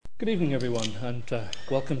Good evening, everyone, and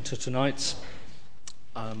welcome to tonight's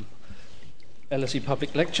LSE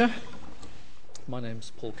Public Lecture. My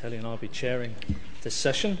name's Paul Kelly, and I'll be chairing this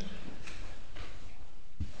session.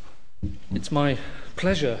 It's my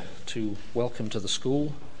pleasure to welcome to the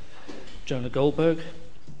school Jonah Goldberg,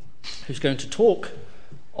 who's going to talk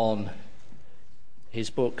on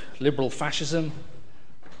his book, Liberal Fascism,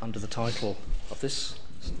 under the title of this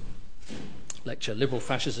lecture, Liberal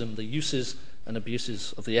Fascism, the Uses and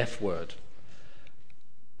Abuses of the F Word.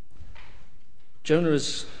 Jonah,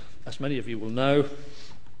 as many of you will know,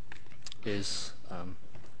 is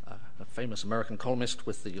a famous American columnist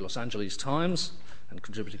with the Los Angeles Times and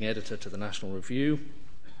contributing editor to the National Review.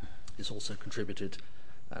 He's also contributed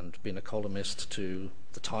and been a columnist to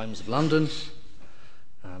the Times of London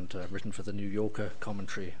and written for the New Yorker,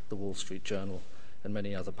 Commentary, the Wall Street Journal, and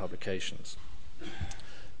many other publications.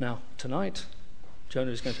 Now, tonight,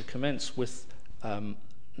 Jonah is going to commence with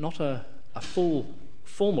not a full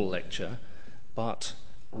formal lecture, but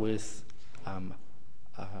with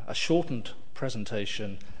a shortened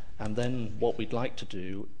presentation, and then what we'd like to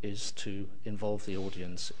do is to involve the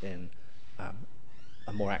audience in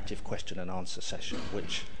a more active question and answer session,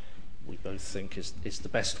 which we both think is the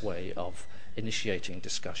best way of initiating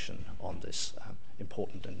discussion on this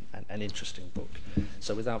important and interesting book.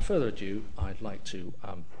 So without further ado, I'd like to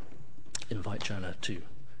invite Jonah to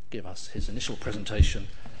give us his initial presentation,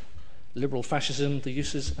 Liberal Fascism, the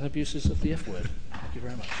Uses and Abuses of the F Word. Thank you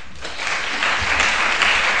very much.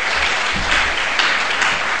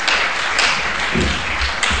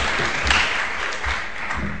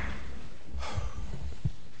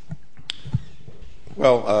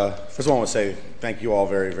 Well, first of all, I want to say thank you all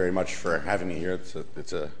very, very much for having me here.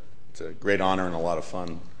 It's a great honor and a lot of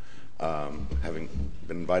fun having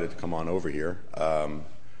been invited to come on over here.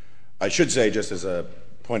 I should say, just as a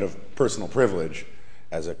point of personal privilege,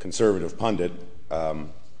 as a conservative pundit, that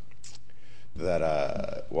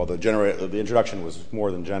while the introduction was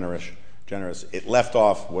more than generous, it left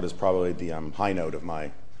off what is probably the high note of my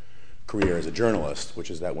career as a journalist, which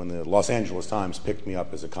is that when the Los Angeles Times picked me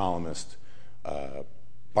up as a columnist,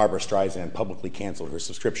 Barbara Streisand publicly canceled her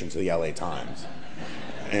subscription to the LA Times.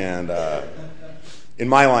 And in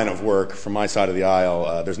my line of work, from my side of the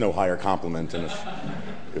aisle, there's no higher compliment. And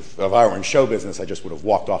if I were in show business, I just would have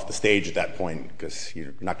walked off the stage at that point, because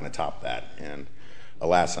you're not going to top that. And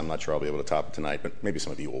alas, I'm not sure I'll be able to top it tonight, but maybe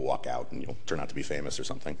some of you will walk out and you'll turn out to be famous or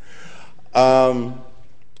something. The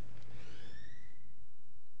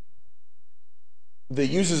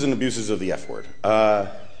uses and abuses of the F word.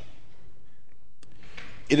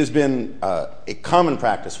 It has been a common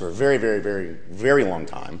practice for a very, very, very, very long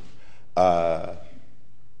time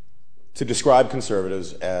to describe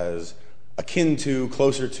conservatives as akin to,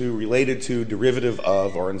 closer to, related to, derivative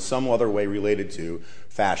of, or in some other way related to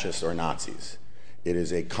fascists or Nazis. It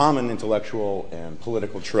is a common intellectual and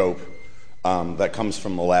political trope that comes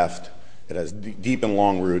from the left. It has deep and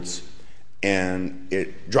long roots, and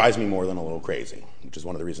it drives me more than a little crazy, which is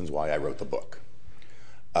one of the reasons why I wrote the book.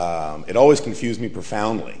 It always confused me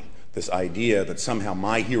profoundly, this idea that somehow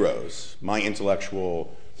my heroes, my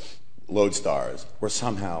intellectual lodestars, were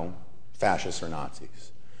somehow fascists or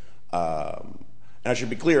Nazis. And I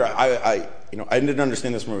should be clear, I didn't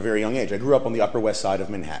understand this from a very young age. I grew up on the Upper West Side of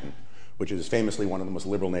Manhattan, which is famously one of the most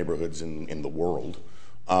liberal neighborhoods in the world.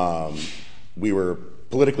 We were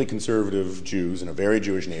politically conservative Jews in a very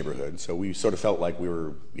Jewish neighborhood, so we sort of felt like we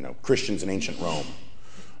were, Christians in ancient Rome.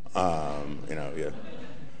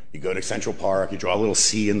 You go to Central Park, you draw a little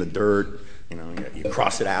C in the dirt, you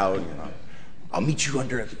cross it out. I'll meet you in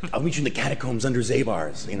the catacombs under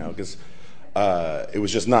Zabars, because it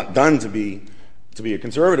was just not done to be a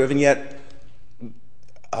conservative, and yet,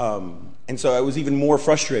 and so it was even more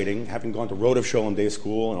frustrating, having gone to Rodef Sholem Day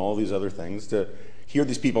School and all these other things, to hear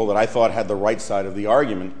these people that I thought had the right side of the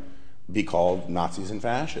argument be called Nazis and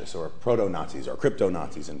fascists, or proto-Nazis, or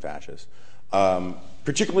crypto-Nazis and fascists,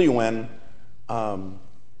 particularly when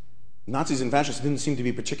Nazis and fascists didn't seem to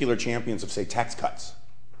be particular champions of, say, tax cuts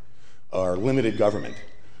or limited government.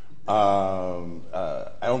 I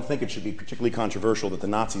don't think it should be particularly controversial that the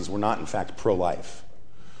Nazis were not, in fact, pro-life.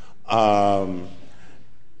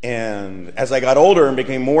 And as I got older and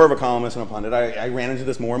became more of a columnist and a pundit, I ran into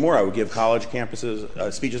this more and more. I would give college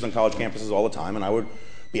campuses, speeches on college campuses all the time, and I would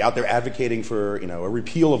be out there advocating for, a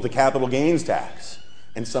repeal of the capital gains tax.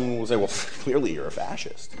 And someone would say, well, clearly you're a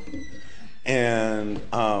fascist. And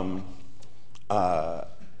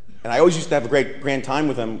I always used to have a grand time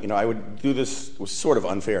with them. I would do this. It was sort of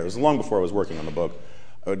unfair. This was long before I was working on the book.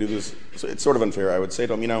 I would do this. So it's sort of unfair. I would say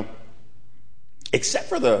to them, except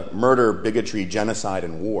for the murder, bigotry, genocide,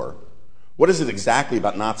 and war, What is it exactly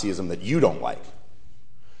about Nazism that you don't like?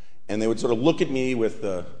 And they would sort of look at me with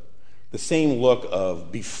the same look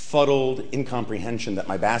of befuddled incomprehension that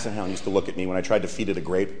my basset hound used to look at me when I tried to feed it a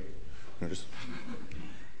grape.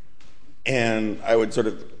 And I would sort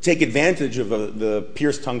of take advantage of the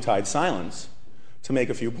pierced tongue-tied silence to make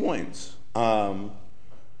a few points. To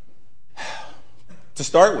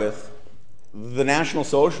start with, the National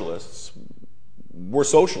Socialists were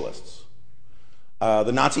socialists.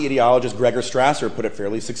 The Nazi ideologist Gregor Strasser put it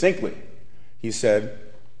fairly succinctly. He said,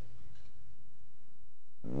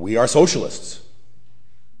 "We are socialists."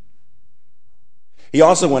 He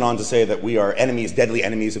also went on to say that we are enemies, deadly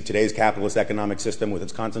enemies of today's capitalist economic system with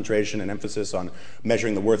its concentration and emphasis on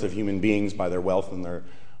measuring the worth of human beings by their wealth and their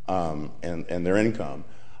income.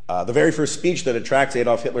 The very first speech that attracts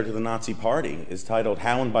Adolf Hitler to the Nazi Party is titled,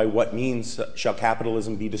 "How and by what means shall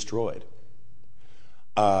capitalism be destroyed?"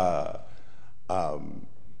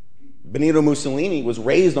 Benito Mussolini was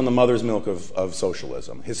raised on the mother's milk of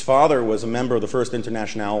socialism. His father was a member of the First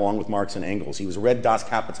Internationale along with Marx and Engels. He was read Das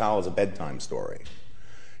Kapital as a bedtime story.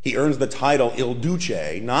 He earns the title Il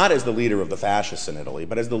Duce, not as the leader of the fascists in Italy,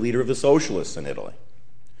 but as the leader of the socialists in Italy.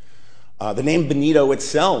 The name Benito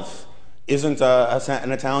itself isn't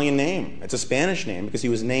an Italian name. It's a Spanish name because he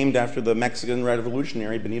was named after the Mexican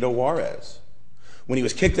revolutionary Benito Juarez. When he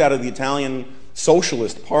was kicked out of the Italian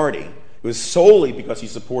Socialist Party, it was solely because he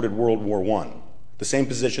supported World War I, the same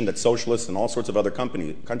position that socialists and all sorts of other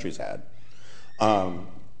countries had. But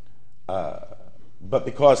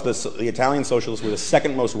because the Italian socialists were the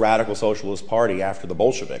second most radical socialist party after the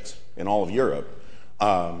Bolsheviks in all of Europe,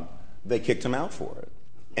 they kicked him out for it.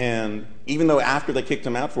 And even though after they kicked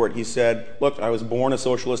him out for it, he said, "Look, I was born a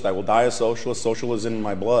socialist, I will die a socialist, socialism in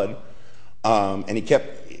my blood." And he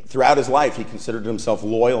kept, throughout his life, he considered himself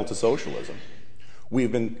loyal to socialism.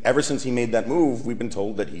 Ever since he made that move, we've been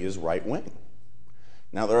told that he is right-wing.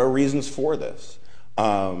 Now, there are reasons for this.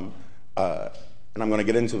 And I'm going to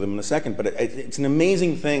get into them in a second, but it's an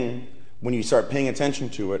amazing thing when you start paying attention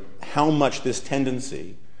to it, how much this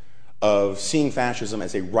tendency of seeing fascism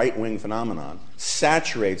as a right-wing phenomenon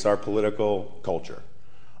saturates our political culture.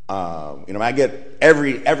 I get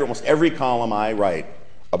almost every column I write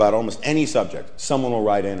about almost any subject, someone will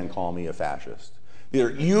write in and call me a fascist.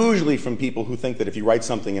 They're usually from people who think that if you write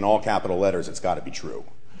something in all capital letters, it's got to be true.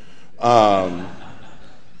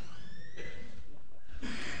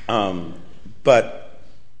 But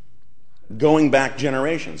going back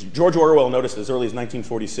generations, George Orwell noticed as early as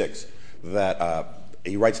 1946 that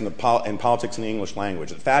he writes in Politics in the English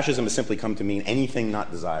Language that fascism has simply come to mean anything not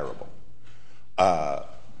desirable.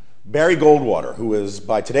 Barry Goldwater, who is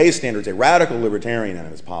by today's standards a radical libertarian in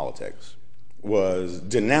his politics, was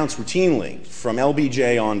denounced routinely from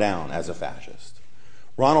LBJ on down as a fascist.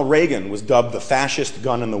 Ronald Reagan was dubbed the fascist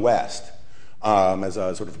gun in the West as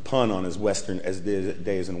a sort of pun on his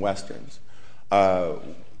days in Westerns.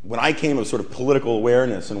 When I came of sort of political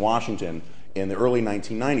awareness in Washington in the early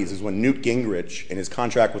 1990s is when Newt Gingrich, in his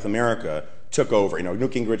contract with America, took over.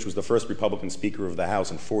 Newt Gingrich was the first Republican Speaker of the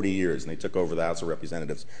House in 40 years, and they took over the House of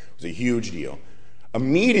Representatives. It was a huge deal.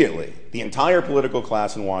 Immediately, the entire political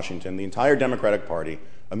class in Washington, the entire Democratic Party,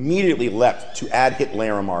 immediately leapt to ad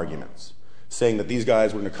Hitlerum arguments, saying that these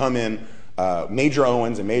guys were going to come in, Major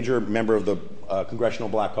Owens, a major member of the Congressional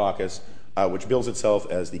Black Caucus, which bills itself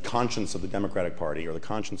as the conscience of the Democratic Party, or the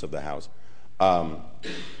conscience of the House,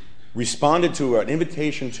 responded to an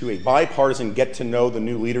invitation to a bipartisan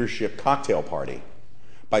get-to-know-the-new-leadership cocktail party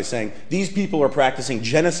by saying, "These people are practicing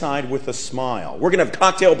genocide with a smile. We're going to have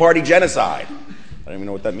cocktail party genocide." I don't even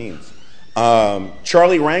know what that means.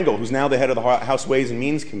 Charlie Rangel, who's now the head of the House Ways and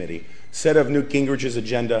Means Committee, said of Newt Gingrich's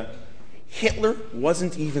agenda, "Hitler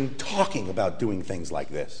wasn't even talking about doing things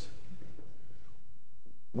like this,"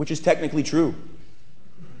 which is technically true.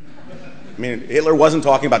 Hitler wasn't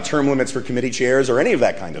talking about term limits for committee chairs or any of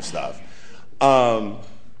that kind of stuff.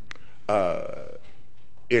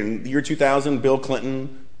 In the year 2000, Bill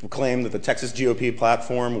Clinton claimed that the Texas GOP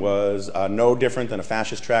platform was no different than a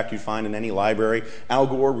fascist tract you'd find in any library. Al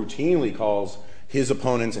Gore routinely calls his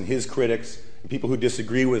opponents and his critics, and people who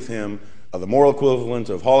disagree with him, the moral equivalent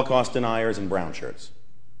of Holocaust deniers and brown shirts.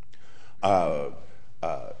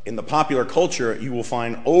 In the popular culture, you will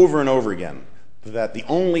find over and over again that the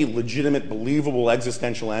only legitimate, believable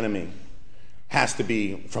existential enemy has to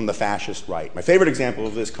be from the fascist right. My favorite example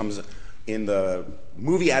of this comes in the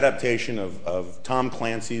movie adaptation of Tom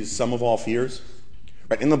Clancy's Sum of All Fears.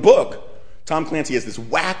 Right? In the book, Tom Clancy has this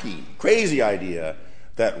wacky, crazy idea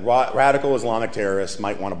that radical Islamic terrorists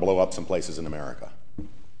might want to blow up some places in America.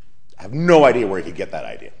 I have no idea where he could get that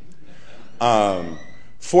idea.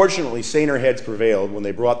 Fortunately, saner heads prevailed when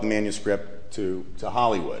they brought the manuscript to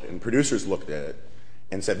Hollywood, and producers looked at it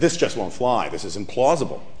and said, this just won't fly, this is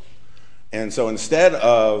implausible. And so instead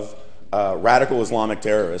of radical Islamic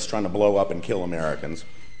terrorists trying to blow up and kill Americans,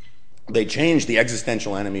 they changed the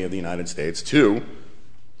existential enemy of the United States to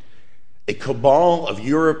a cabal of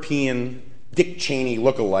European Dick Cheney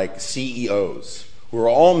lookalike CEOs who were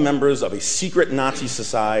all members of a secret Nazi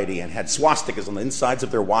society and had swastikas on the insides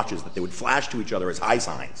of their watches that they would flash to each other as high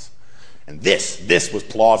signs. And this was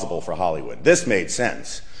plausible for Hollywood. This made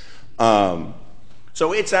sense.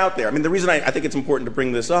 So it's out there. I mean, the reason I think it's important to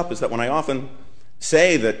bring this up is that when I often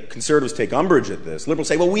say that conservatives take umbrage at this, liberals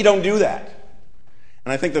say, well, we don't do that.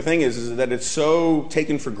 And I think the thing is that it's so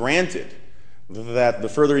taken for granted that the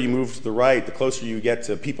further you move to the right, the closer you get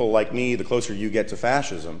to people like me, the closer you get to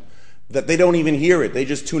fascism, that they don't even hear it. They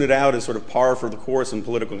just tune it out as sort of par for the course in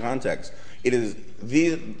political context. It is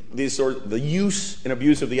the use and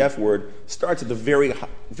abuse of the F word starts at the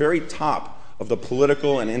very top of the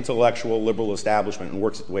political and intellectual liberal establishment and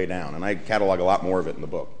works its way down. And I catalog a lot more of it in the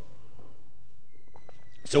book.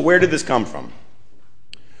 So where did this come from?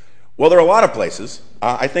 Well, there are a lot of places.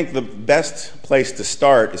 I think the best place to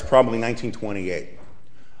start is probably 1928.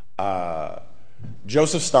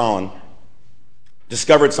 Joseph Stalin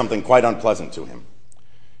discovered something quite unpleasant to him.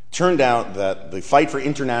 Turned out that the fight for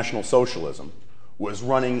international socialism was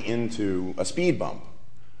running into a speed bump,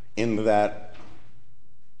 in that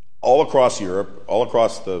all across Europe, all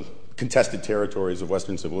across the contested territories of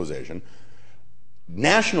Western civilization,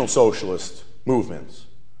 national socialist movements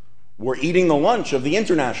were eating the lunch of the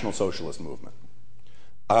international socialist movement.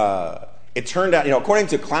 It turned out, according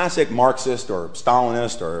to classic Marxist or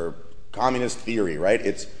Stalinist or communist theory,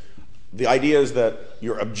 right, the idea is that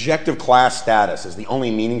your objective class status is the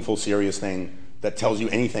only meaningful, serious thing that tells you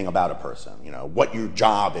anything about a person. What your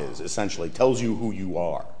job is, essentially, tells you who you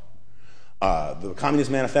are. The Communist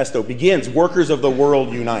Manifesto begins, workers of the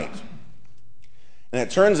world unite. And it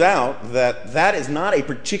turns out that that is not a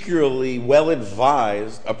particularly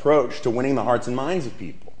well-advised approach to winning the hearts and minds of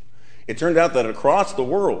people. It turned out that across the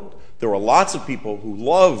world, there were lots of people who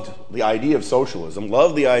loved the idea of socialism,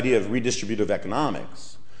 loved the idea of redistributive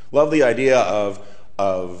economics, loved the idea of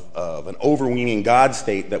an overweening God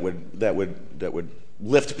state that would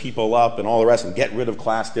lift people up and all the rest and get rid of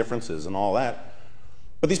class differences and all that.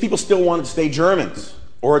 But these people still wanted to stay Germans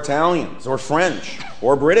or Italians or French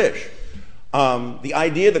or British. The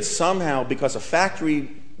idea that somehow, because a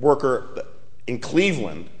factory worker in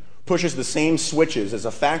Cleveland pushes the same switches as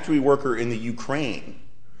a factory worker in the Ukraine,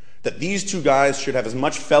 that these two guys should have as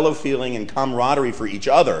much fellow feeling and camaraderie for each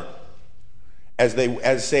other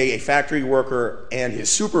as say, a factory worker and his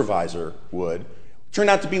supervisor would, turned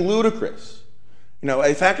out to be ludicrous.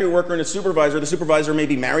 A factory worker and a supervisor, the supervisor may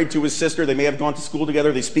be married to his sister, they may have gone to school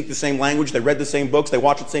together, they speak the same language, they read the same books, they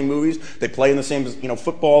watch the same movies, they play in the same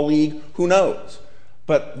football league, who knows?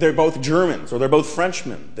 But they're both Germans or they're both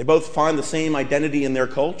Frenchmen. They both find the same identity in their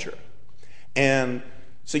culture. And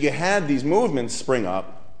so you had these movements spring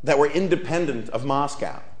up that were independent of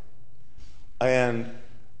Moscow. And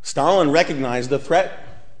Stalin recognized the threat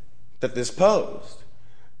that this posed.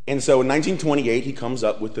 And so in 1928, he comes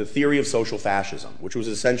up with the theory of social fascism, which was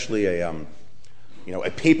essentially a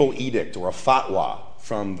papal edict or a fatwa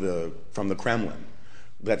from the Kremlin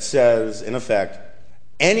that says, in effect,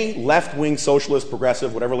 any left-wing socialist,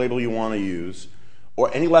 progressive, whatever label you want to use, or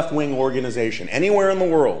any left-wing organization anywhere in the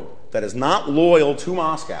world that is not loyal to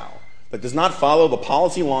Moscow, that does not follow the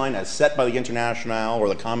policy line as set by the Internationale or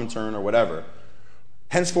the Comintern or whatever,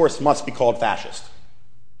 henceforth must be called fascist,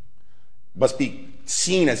 must be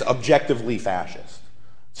seen as objectively fascist.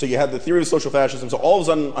 So you have the theory of social fascism. So all of a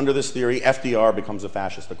sudden, under this theory, FDR becomes a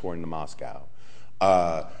fascist according to Moscow.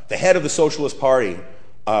 The head of the Socialist Party,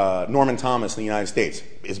 Norman Thomas in the United States,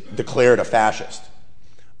 is declared a fascist.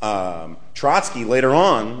 Trotsky, later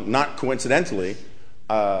on, not coincidentally,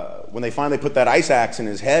 when they finally put that ice axe in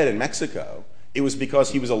his head in Mexico, it was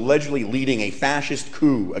because he was allegedly leading a fascist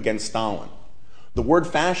coup against Stalin. The word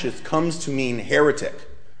fascist comes to mean heretic,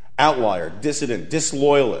 outlier, dissident,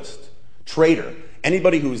 disloyalist, traitor.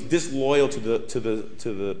 Anybody who is disloyal to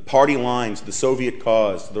the party lines, to the Soviet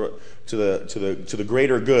cause, to the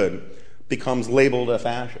greater good, becomes labeled a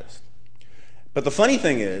fascist. But the funny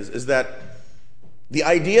thing is that the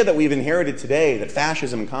idea that we've inherited today, that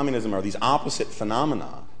fascism and communism are these opposite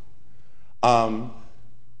phenomena,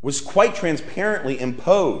 was quite transparently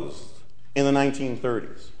imposed in the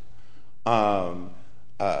 1930s.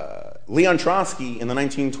 Leon Trotsky in the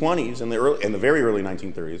 1920s and the very early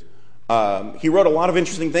 1930s, he wrote a lot of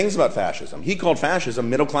interesting things about fascism. He called fascism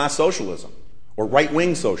middle-class socialism or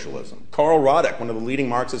right-wing socialism. Karl Radek, one of the leading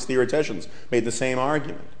Marxist theoreticians, made the same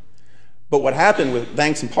argument. But what happened,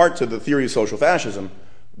 thanks in part to the theory of social fascism,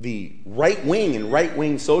 the right wing and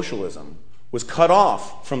right-wing socialism was cut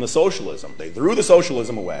off from the socialism. They threw the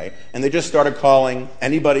socialism away, and they just started calling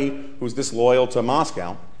anybody who's disloyal to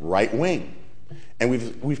Moscow right wing. And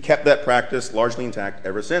we've kept that practice largely intact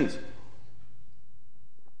ever since.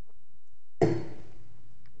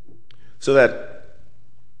 So that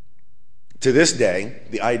to this day,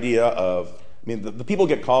 the idea of, the people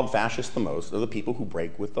get called fascist the most are the people who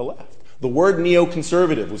break with the left. The word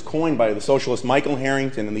neoconservative was coined by the socialist Michael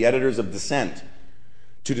Harrington and the editors of Dissent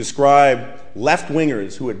to describe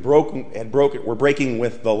left-wingers who were breaking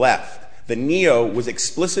with the left. The neo was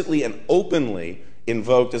explicitly and openly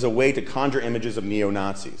invoked as a way to conjure images of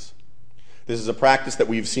neo-Nazis. This is a practice that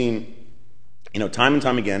we've seen, time and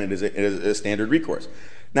time again. It is a standard recourse.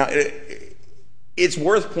 Now, it's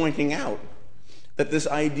worth pointing out that this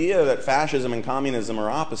idea that fascism and communism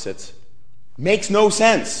are opposites makes no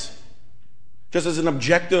sense, just as an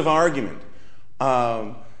objective argument.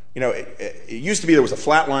 It used to be there was a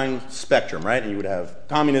flatline spectrum, right? And you would have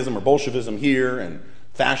communism or Bolshevism here and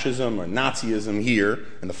fascism or Nazism here.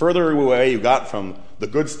 And the further away you got from the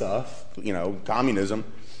good stuff, communism,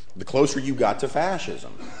 the closer you got to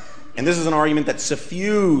fascism. And this is an argument that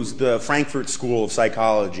suffused the Frankfurt School of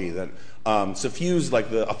Psychology, that suffused like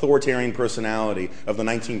the authoritarian personality of the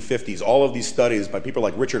 1950s. All of these studies by people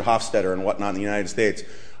like Richard Hofstadter and whatnot in the United States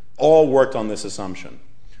all worked on this assumption.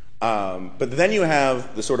 But then you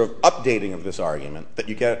have the sort of updating of this argument that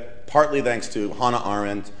you get partly thanks to Hannah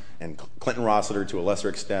Arendt and Clinton Rossiter to a lesser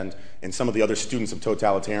extent, and some of the other students of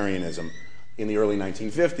totalitarianism in the early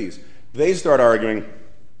 1950s. They start arguing,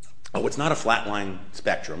 it's not a flatline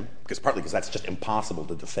spectrum, partly because that's just impossible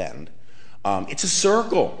to defend. It's a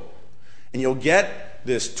circle. And you'll get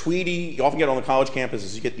this tweedy, you often get on the college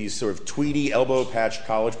campuses, you get these sort of tweedy, elbow-patched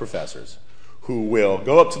college professors who will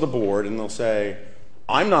go up to the board and they'll say,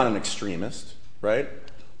 I'm not an extremist, right?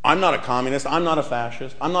 I'm not a communist. I'm not a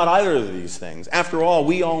fascist. I'm not either of these things. After all,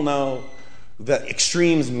 we all know that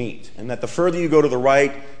extremes meet and that the further you go to the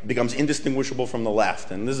right, it becomes indistinguishable from the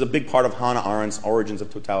left. And this is a big part of Hannah Arendt's Origins of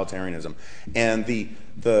Totalitarianism. And the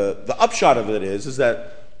upshot of it is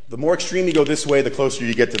that the more extreme you go this way, the closer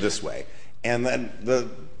you get to this way. And then the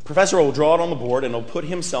professor will draw it on the board and he'll put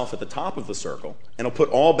himself at the top of the circle and he'll put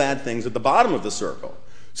all bad things at the bottom of the circle.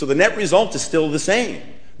 So the net result is still the same.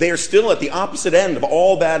 They are still at the opposite end of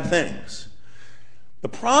all bad things. The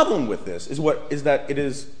problem with this is that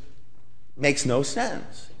it makes no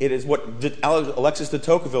sense. It is what Alexis de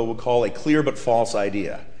Tocqueville would call a clear but false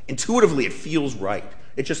idea. Intuitively, it feels right.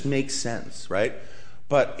 It just makes sense, right?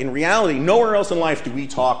 But in reality, nowhere else in life do we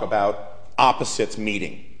talk about opposites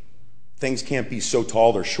meeting. Things can't be so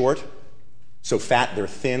tall they're short, so fat they're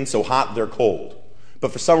thin, so hot they're cold.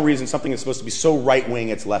 But for some reason, something is supposed to be so right-wing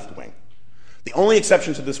it's left-wing. The only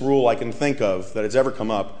exception to this rule I can think of that has ever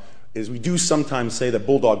come up is we do sometimes say that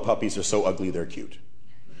bulldog puppies are so ugly they're cute.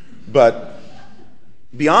 But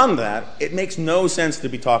beyond that, it makes no sense to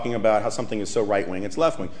be talking about how something is so right-wing it's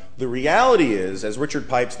left-wing. The reality is, as Richard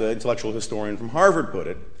Pipes, the intellectual historian from Harvard, put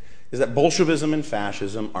it, is that Bolshevism and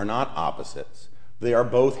fascism are not opposites. They are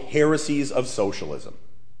both heresies of socialism.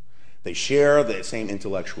 They share the same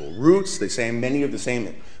intellectual roots. They say many of the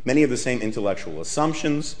same intellectual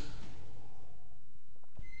assumptions.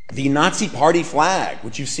 The Nazi Party flag,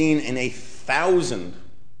 which you've seen in 1,000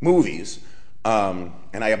 movies, and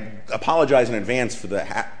I apologize in advance for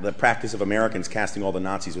the practice of Americans casting all the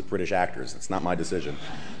Nazis with British actors. It's not my decision.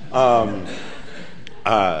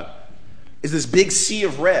 Is this big sea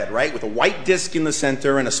of red, right, with a white disc in the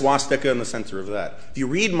center and a swastika in the center of that. If you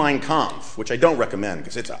read Mein Kampf, which I don't recommend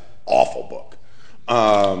because it's an awful book,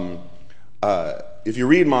 if you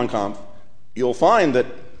read Mein Kampf, you'll find that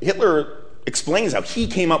Hitler explains how he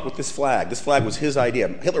came up with this flag. This flag was his idea.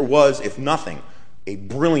 Hitler was, if nothing, a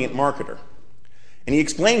brilliant marketer. And he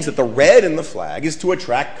explains that the red in the flag is to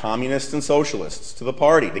attract communists and socialists to the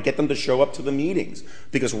party, to get them to show up to the meetings,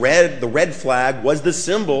 because the red flag was the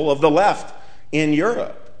symbol of the left in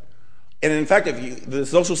Europe. And in fact, the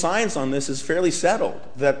social science on this is fairly settled,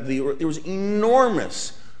 that there was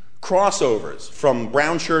enormous crossovers from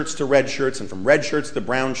brown shirts to red shirts and from red shirts to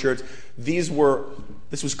brown shirts. This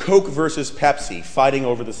was Coke versus Pepsi fighting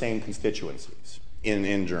over the same constituencies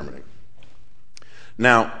in Germany.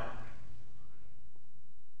 Now,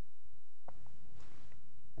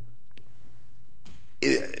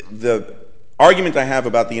 the argument I have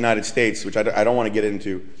about the United States, which I don't want to get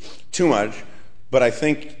into too much, but I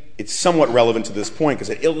think it's somewhat relevant to this point because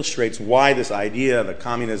it illustrates why this idea that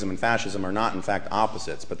communism and fascism are not in fact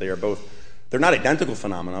opposites, but they're not identical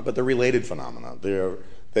phenomena, but they're related phenomena.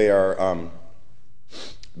 They are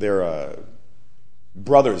they're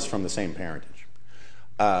brothers from the same parentage.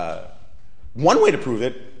 One way to prove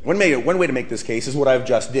it, one way to make this case is what I've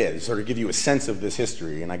just did, sort of give you a sense of this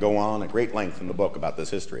history, and I go on at great length in the book about this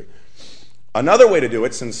history. Another way to do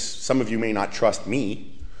it, since some of you may not trust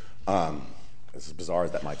me, as bizarre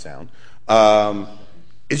as that might sound,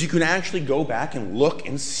 is you can actually go back and look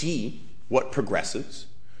and see what progressives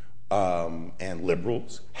and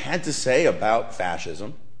liberals had to say about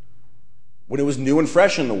fascism when it was new and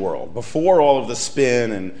fresh in the world, before all of the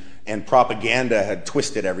spin and propaganda had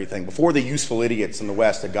twisted everything, before the useful idiots in the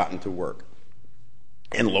West had gotten to work.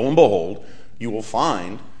 And lo and behold, you will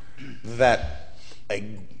find that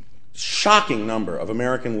a shocking number of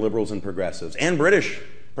American liberals and progressives, and British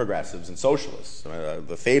progressives and socialists,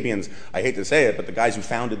 the Fabians, I hate to say it, but the guys who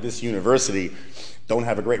founded this university don't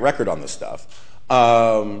have a great record on this stuff,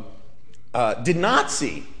 did not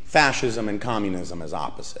see fascism and communism as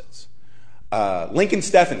opposites. Lincoln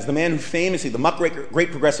Steffens, the man who famously, the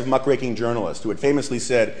great progressive muckraking journalist who had famously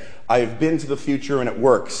said, "I have been to the future and it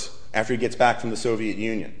works," after he gets back from the Soviet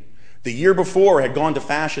Union, the year before had gone to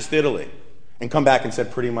fascist Italy and come back and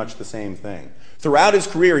said pretty much the same thing. Throughout his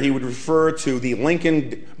career, he would refer to the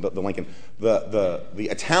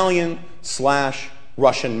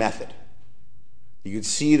Italian/Russian method. You could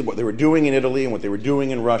see that what they were doing in Italy and what they were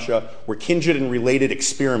doing in Russia were kindred and related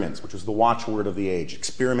experiments, which was the watchword of the age,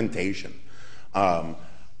 experimentation.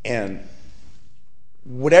 And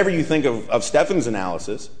whatever you think of Steffens'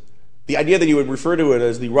 analysis, the idea that you would refer to it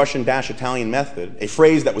as the Russian-Italian method, a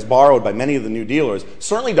phrase that was borrowed by many of the New Dealers,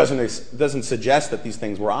 certainly doesn't suggest that these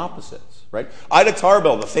things were opposites, right? Ida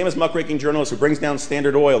Tarbell, the famous muckraking journalist who brings down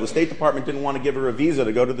Standard Oil, the State Department didn't want to give her a visa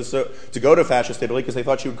to go to fascist Italy because they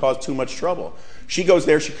thought she would cause too much trouble. She goes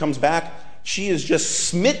there, she comes back, she is just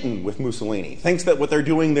smitten with Mussolini, thinks that what they're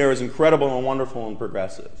doing there is incredible and wonderful and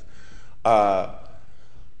progressive.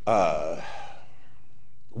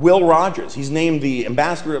 Will Rogers, he's named the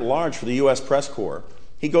ambassador at large for the U.S. Press Corps.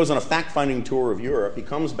 He goes on a fact-finding tour of Europe. He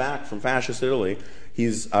comes back from fascist Italy.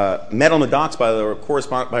 He's met on the docks by a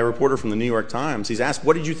reporter from the New York Times. He's asked,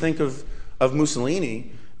 "What did you think of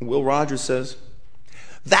Mussolini?" And Will Rogers says,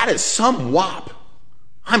 "That is some wop.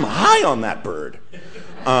 I'm high on that bird."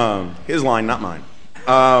 His line, not mine.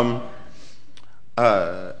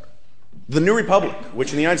 The New Republic,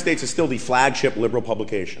 which in the United States is still the flagship liberal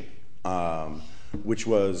publication, which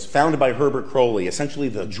was founded by Herbert Crowley, essentially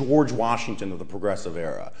the George Washington of the progressive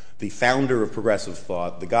era, the founder of progressive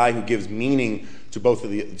thought, the guy who gives meaning to both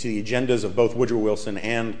of the agendas of both Woodrow Wilson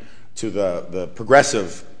and to the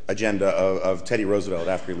progressive agenda of Teddy Roosevelt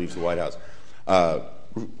after he leaves the White House,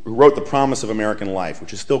 who wrote The Promise of American Life,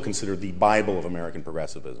 which is still considered the Bible of American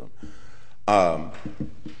progressivism.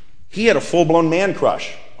 He had a full-blown man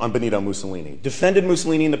crush on Benito Mussolini, defended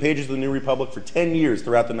Mussolini in the pages of the New Republic for 10 years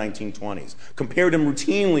throughout the 1920s, compared him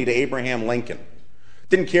routinely to Abraham Lincoln.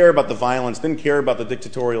 Didn't care about the violence, didn't care about the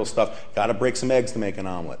dictatorial stuff, got to break some eggs to make an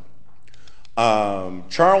omelet.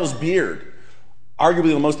 Charles Beard,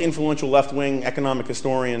 arguably the most influential left-wing economic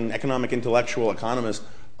historian, economic intellectual, economist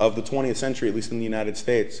of the 20th century, at least in the United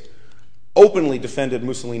States, openly defended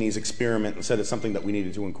Mussolini's experiment and said it's something that we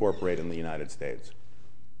needed to incorporate in the United States.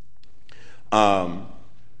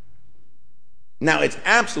 Now, it's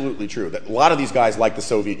absolutely true that a lot of these guys like the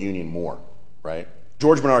Soviet Union more, right?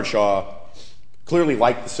 George Bernard Shaw clearly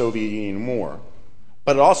liked the Soviet Union more,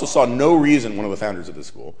 but it also saw no reason, one of the founders of this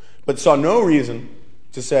school, but saw no reason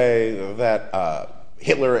to say that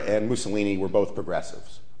Hitler and Mussolini were both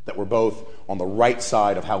progressives, that we're both on the right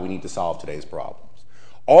side of how we need to solve today's problems.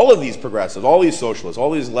 All of these progressives, all these socialists, all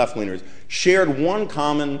these left-leaners shared one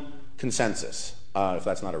common consensus, if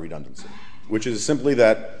that's not a redundancy, which is simply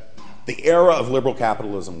that the era of liberal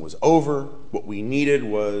capitalism was over. What we needed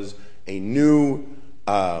was a new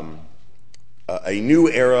era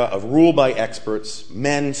of rule by experts,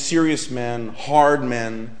 men, serious men, hard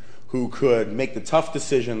men, who could make the tough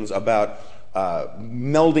decisions about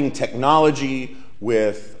melding technology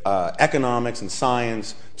with economics and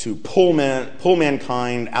science to pull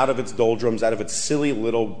mankind out of its doldrums, out of its silly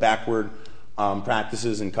little backward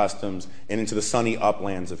practices and customs, and into the sunny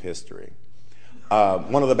uplands of history.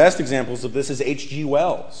 One of the best examples of this is H.G.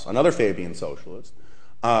 Wells, another Fabian socialist,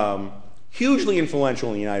 hugely influential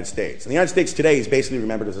in the United States. In the United States today, he's basically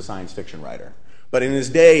remembered as a science fiction writer. But in his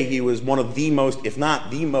day, he was one of the most, if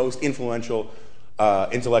not the most influential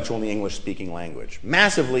intellectual in the English-speaking language.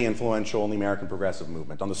 Massively influential in the American progressive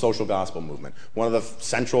movement, on the social gospel movement, one of the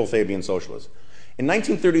central Fabian socialists. In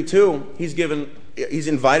 1932, he's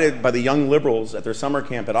invited by the young liberals at their summer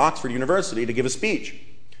camp at Oxford University to give a speech,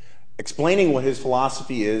 explaining what his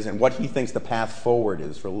philosophy is and what he thinks the path forward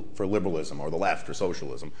is for liberalism or the left or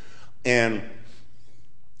socialism. And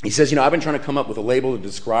he says, I've been trying to come up with a label that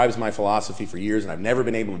describes my philosophy for years, and I've never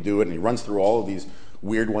been able to do it. And he runs through all of these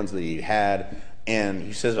weird ones that he had. And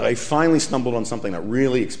he says, I finally stumbled on something that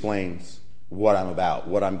really explains what I'm about,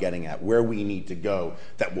 what I'm getting at, where we need to go,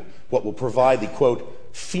 what will provide the, quote,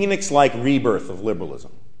 phoenix-like rebirth of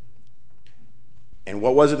liberalism. And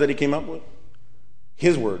what was it that he came up with?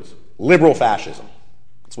 His words, liberal fascism.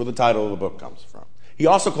 That's where the title of the book comes from. He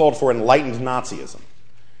also called for enlightened Nazism.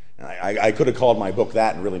 And I could have called my book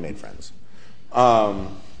that and really made friends.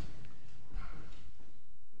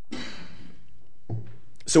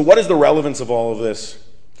 So what is the relevance of all of this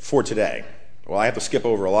for today? Well, I have to skip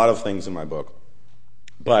over a lot of things in my book,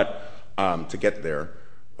 but to get there.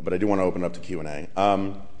 But I do want to open up to Q&A.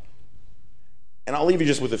 And I'll leave you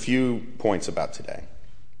just with a few points about today.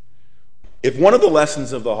 If one of the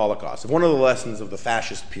lessons of the Holocaust, if one of the lessons of the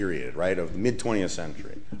fascist period, right, of the mid-20th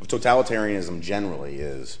century, of totalitarianism generally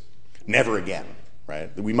is never again,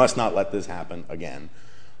 right? We must not let this happen again.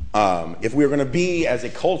 If we're going to be, as a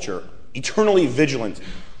culture, eternally vigilant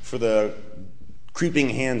for the creeping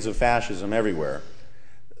hands of fascism everywhere,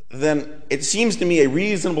 then it seems to me a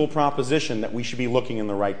reasonable proposition that we should be looking in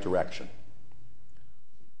the right direction.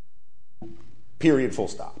 Period, full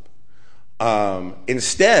stop.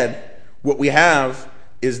 Instead, what we have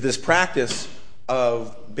is this practice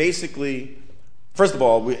of basically, first of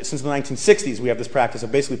all, since the 1960s, we have this practice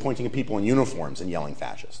of basically pointing at people in uniforms and yelling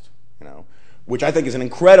fascist, which I think is an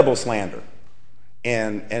incredible slander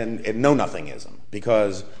and know-nothingism.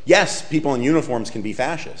 Because, yes, people in uniforms can be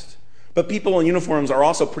fascist, but people in uniforms are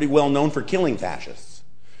also pretty well known for killing fascists.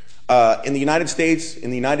 In the United States,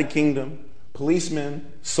 in the United Kingdom,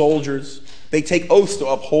 policemen, soldiers, they take oaths to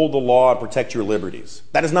uphold the law and protect your liberties.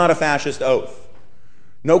 That is not a fascist oath.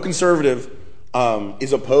 No conservative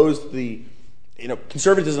is opposed to the,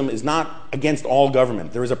 conservatism is not against all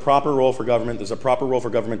government. There is a proper role for government. There's a proper role for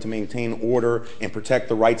government to maintain order and protect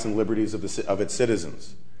the rights and liberties of its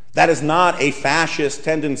citizens. That is not a fascist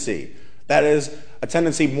tendency. That is a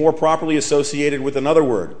tendency more properly associated with another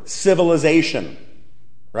word, civilization,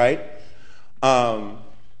 right? And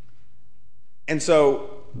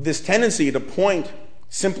so this tendency to point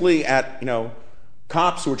simply at,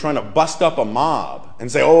 cops who are trying to bust up a mob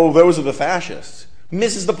and say, oh, those are the fascists,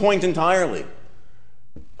 misses the point entirely.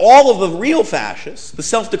 All of the real fascists, the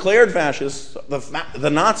self-declared fascists, the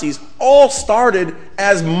Nazis, all started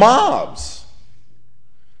as mobs.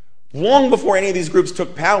 Long before any of these groups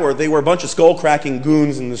took power, they were a bunch of skull-cracking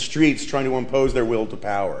goons in the streets trying to impose their will to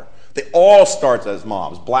power. They all start as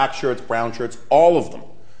mobs, black shirts, brown shirts, all of them.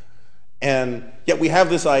 And yet we have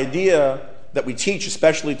this idea that we teach,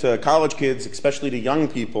 especially to college kids, especially to young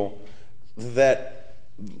people, that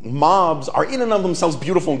mobs are in and of themselves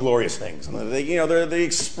beautiful and glorious things. And they're the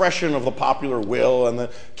expression of the popular will, and the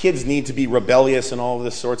kids need to be rebellious and all of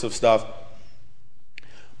this sorts of stuff.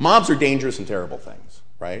 Mobs are dangerous and terrible things,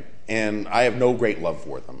 right? And I have no great love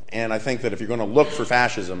for them. And I think that if you're going to look for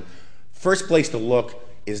fascism, first place to look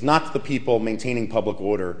is not to the people maintaining public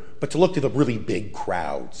order, but to look to the really big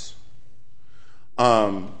crowds.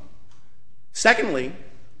 Secondly,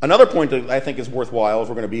 another point that I think is worthwhile if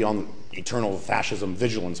we're going to be on eternal fascism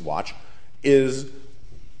vigilance watch is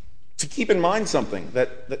to keep in mind something,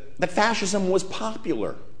 that fascism was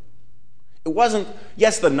popular. It wasn't,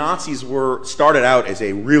 yes, the Nazis started out as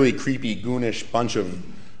a really creepy, goonish bunch of,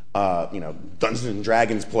 Dungeons and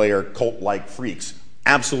Dragons player, cult-like freaks.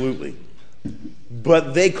 Absolutely.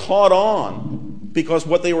 But they caught on because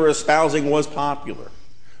what they were espousing was popular.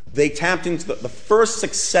 They tapped into the first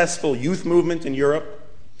successful youth movement in Europe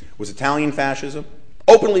was Italian fascism,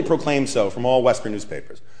 openly proclaimed so from all Western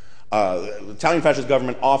newspapers. The Italian fascist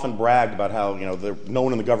government often bragged about how no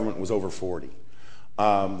one in the government was over 40.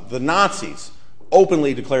 The Nazis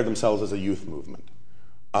openly declared themselves as a youth movement.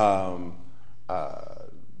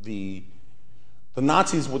 The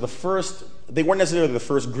Nazis were the first. They weren't necessarily the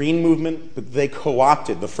first green movement, but they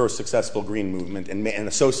co-opted the first successful green movement and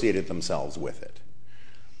associated themselves with it.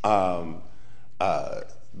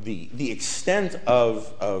 The extent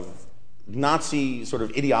of Nazi sort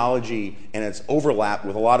of ideology and its overlap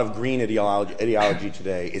with a lot of green ideology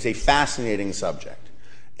today is a fascinating subject.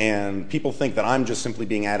 And people think that I'm just simply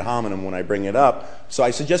being ad hominem when I bring it up. So I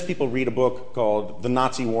suggest people read a book called The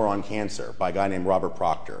Nazi War on Cancer by a guy named Robert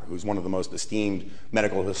Proctor, who's one of the most esteemed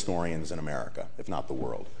medical historians in America, if not the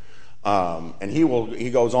world. And he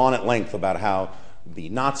goes on at length about how the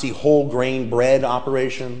Nazi whole grain bread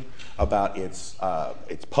operation, about its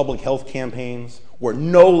public health campaigns, were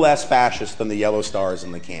no less fascist than the yellow stars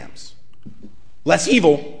in the camps. Less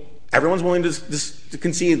evil, Everyone's willing to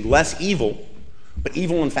concede less evil, but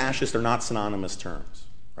evil and fascist are not synonymous terms,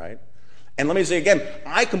 right? And let me say again,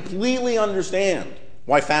 I completely understand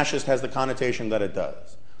why fascist has the connotation that it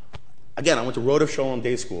does. Again, I went to Rodef Sholem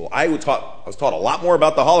Day School. I was taught a lot more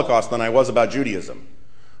about the Holocaust than I was about Judaism.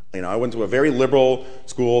 I went to a very liberal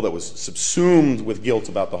school that was subsumed with guilt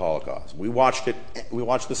about the Holocaust. We watched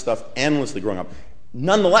this stuff endlessly growing up.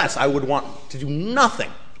 Nonetheless, I would want to do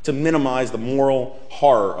nothing to minimize the moral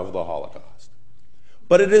horror of the Holocaust.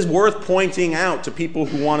 But it is worth pointing out to people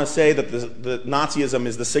who want to say that the Nazism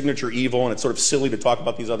is the signature evil and it's sort of silly to talk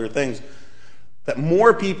about these other things, that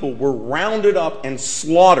more people were rounded up and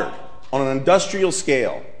slaughtered on an industrial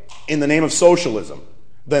scale in the name of socialism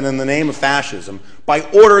than in the name of fascism by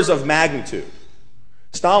orders of magnitude.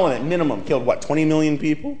 Stalin at minimum killed, 20 million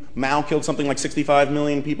people? Mao killed something like 65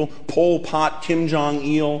 million people. Pol Pot, Kim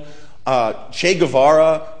Jong-il, Che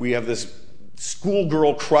Guevara, we have this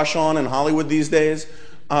schoolgirl crush on in Hollywood these days.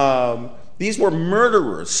 These were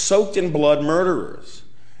murderers, soaked in blood murderers.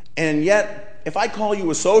 And yet, if I call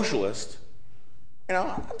you a socialist,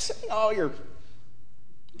 I'm saying, oh, you're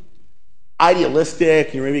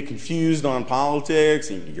idealistic, you're maybe confused on politics,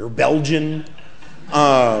 you're Belgian.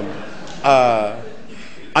 I'm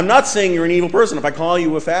not saying you're an evil person. If I call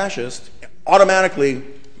you a fascist, automatically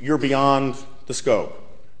you're beyond the scope.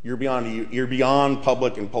 You're beyond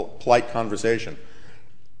public and polite conversation.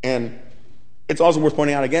 And it's also worth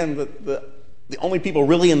pointing out again that the only people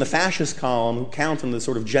really in the fascist column who count in the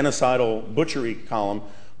sort of genocidal butchery column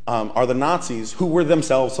are the Nazis, who were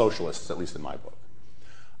themselves socialists, at least in my book.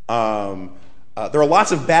 There are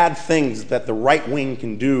lots of bad things that the right wing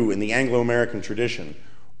can do in the Anglo-American tradition,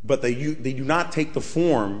 but they do not take the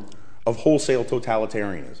form of wholesale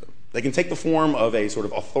totalitarianism. They can take the form of a sort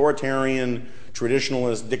of authoritarian,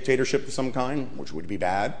 traditionalist dictatorship of some kind, which would be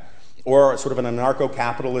bad, or sort of an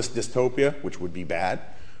anarcho-capitalist dystopia, which would be bad.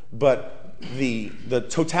 But the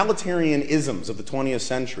totalitarian isms of the 20th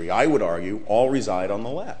century, I would argue, all reside on the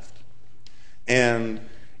left. And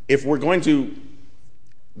if we're going to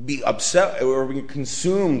be upset or be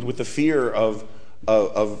consumed with the fear of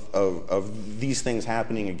these things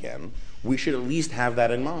happening again, we should at least have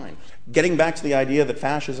that in mind. Getting back to the idea that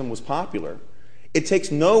fascism was popular, it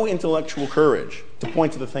takes no intellectual courage to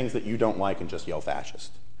point to the things that you don't like and just yell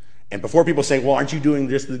fascist. And before people say, well, aren't you doing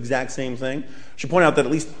just the exact same thing? I should point out that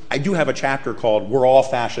at least I do have a chapter called We're All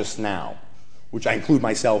Fascists Now, which I include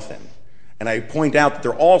myself in. And I point out that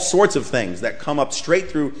there are all sorts of things that come up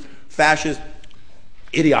straight through fascist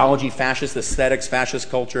ideology, fascist aesthetics,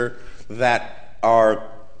 fascist culture that are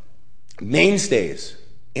mainstays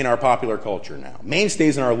in our popular culture now,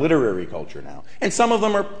 mainstays in our literary culture now. And some of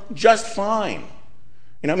them are just fine.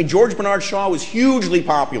 George Bernard Shaw was hugely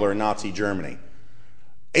popular in Nazi Germany.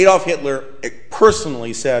 Adolf Hitler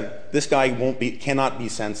personally said, this guy cannot be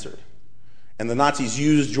censored. And the Nazis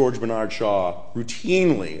used George Bernard Shaw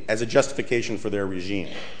routinely as a justification for their regime.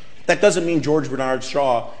 That doesn't mean George Bernard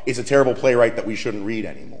Shaw is a terrible playwright that we shouldn't read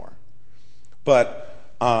anymore. But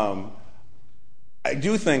I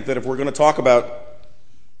do think that if we're going to talk about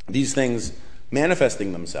these things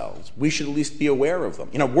manifesting themselves, we should at least be aware of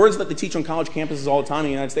them. Words that they teach on college campuses all the time in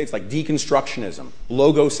the United States, like deconstructionism,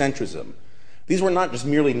 logocentrism. These were not just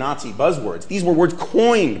merely Nazi buzzwords. These were words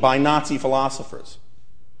coined by Nazi philosophers.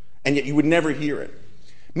 And yet you would never hear it.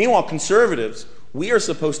 Meanwhile, conservatives, we are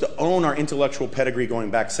supposed to own our intellectual pedigree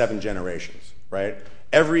going back 7 generations, right?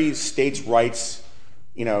 Every states' rights,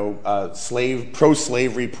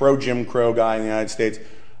 pro-slavery, pro-Jim Crow guy in the United States,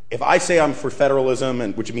 if I say I'm for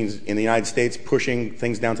federalism, which means in the United States pushing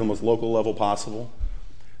things down to the most local level possible,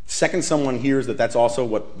 second someone hears that that's also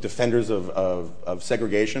what defenders of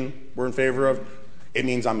segregation were in favor of, it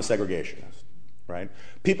means I'm a segregationist, right?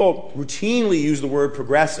 People routinely use the word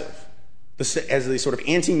progressive as the sort of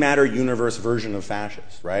antimatter universe version of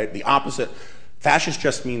fascist, right? The opposite. Fascist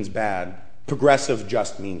just means bad. Progressive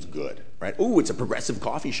just means good, right? Ooh, it's a progressive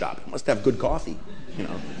coffee shop. It must have good coffee,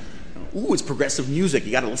 Ooh, it's progressive music.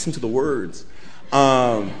 You got to listen to the words.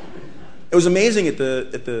 It was amazing at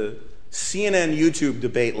the CNN YouTube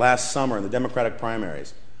debate last summer in the Democratic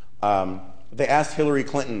primaries. They asked Hillary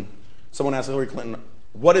Clinton. Someone asked Hillary Clinton,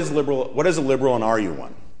 "What is a liberal, and are you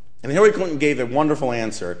one?" And Hillary Clinton gave a wonderful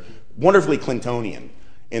answer, wonderfully Clintonian,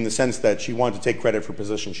 in the sense that she wanted to take credit for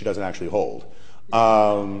positions she doesn't actually hold,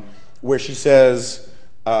 where she says,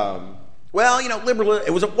 liberal.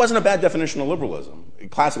 It wasn't a bad definition of liberalism,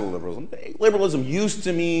 classical liberalism. Liberalism used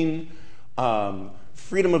to mean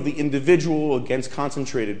freedom of the individual against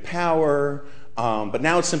concentrated power, but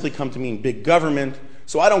now it's simply come to mean big government.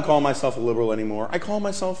 So I don't call myself a liberal anymore. I call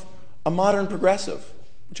myself a modern progressive,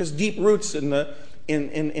 which has deep roots in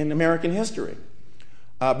in American history.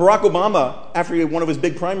 Barack Obama, after one of his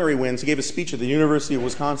big primary wins, he gave a speech at the University of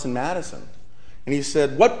Wisconsin-Madison. And he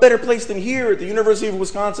said, what better place than here at the University of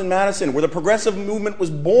Wisconsin-Madison, where the progressive movement was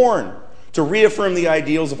born to reaffirm the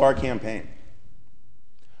ideals of our campaign?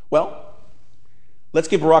 Well, let's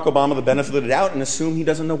give Barack Obama the benefit of the doubt and assume he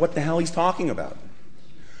doesn't know what the hell he's talking about.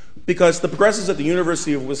 Because the progressives at the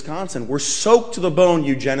University of Wisconsin were soaked to the bone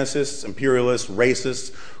eugenicists, imperialists,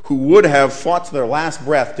 racists, who would have fought to their last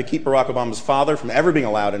breath to keep Barack Obama's father from ever being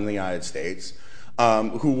allowed in the United States,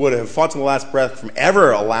 who would have fought to the last breath from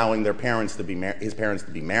ever allowing his parents to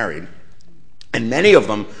be married, and many of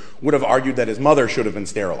them would have argued that his mother should have been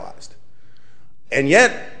sterilized. And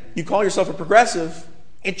yet, you call yourself a progressive,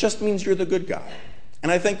 it just means you're the good guy.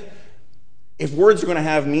 And I think if words are going to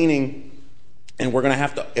have meaning, and we're going to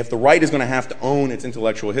have to, if the right is going to have to own its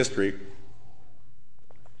intellectual history,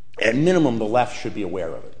 at minimum, the left should be aware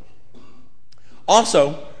of it.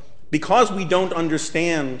 Also, because we don't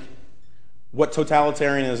understand what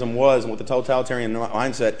totalitarianism was and what the totalitarian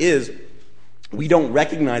mindset is, we don't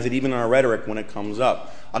recognize it even in our rhetoric when it comes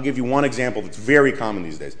up. I'll give you one example that's very common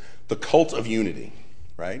these days: the cult of unity.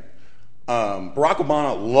 Right? Barack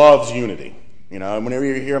Obama loves unity. You know, whenever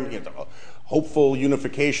you hear him, hopeful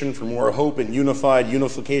unification for more hope, and unified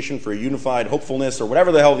unification for unified hopefulness, or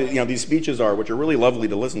whatever the hell these speeches are, which are really lovely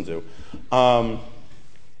to listen to.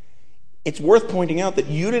 It's worth pointing out that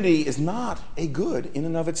unity is not a good in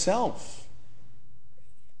and of itself.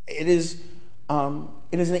 It is an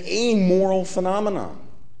amoral phenomenon.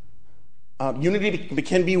 Unity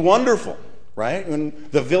can be wonderful, right? When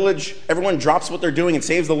the village, everyone drops what they're doing and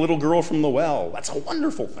saves the little girl from the well. That's a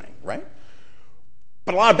wonderful thing, right?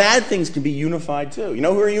 But a lot of bad things can be unified too. You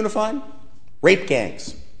know who are unified? Rape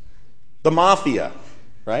gangs, the mafia,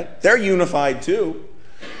 right? They're unified too.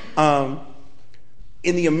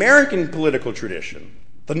 In the American political tradition,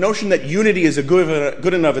 the notion that unity is a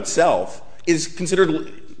good in of itself is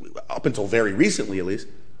considered, up until very recently at least,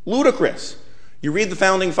 ludicrous. You read the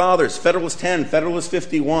Founding Fathers, Federalist 10, Federalist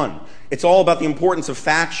 51. It's all about the importance of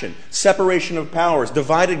faction, separation of powers,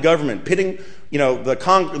 divided government, pitting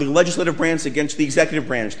the legislative branch against the executive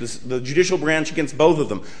branch, the judicial branch against both of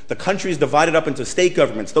them. The country is divided up into state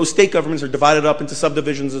governments. Those state governments are divided up into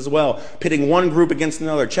subdivisions as well, pitting one group against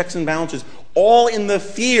another, checks and balances, all in the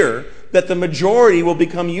fear that the majority will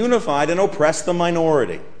become unified and oppress the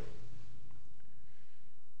minority.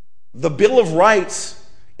 The Bill of Rights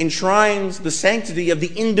enshrines the sanctity of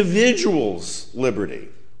the individual's liberty,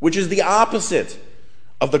 which is the opposite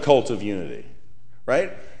of the cult of unity,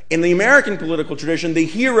 right? In the American political tradition, the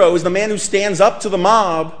hero is the man who stands up to the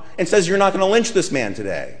mob and says, you're not going to lynch this man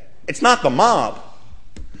today. It's not the mob.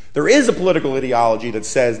 There is a political ideology that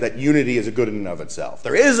says that unity is a good in and of itself.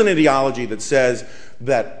 There is an ideology that says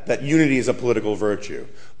that unity is a political virtue.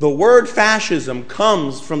 The word fascism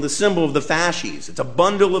comes from the symbol of the fasces. It's a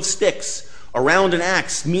bundle of sticks around an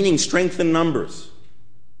axe, meaning strength in numbers.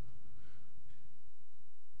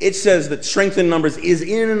 It says that strength in numbers is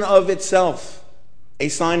in and of itself a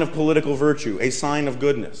sign of political virtue, a sign of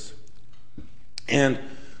goodness. And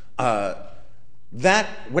that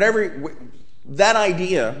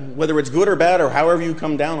idea, whether it's good or bad or however you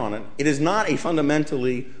come down on it, it is not a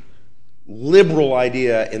fundamentally liberal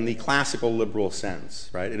idea in the classical liberal sense,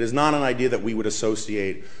 right? It is not an idea that we would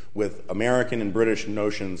associate with American and British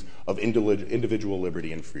notions of individual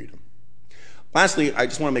liberty and freedom. Lastly, I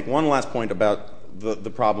just want to make one last point about the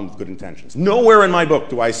problem of good intentions. Nowhere in my book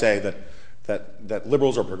do I say that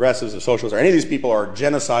liberals or progressives or socialists or any of these people are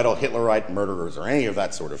genocidal Hitlerite murderers or any of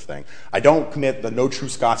that sort of thing. I don't commit the no true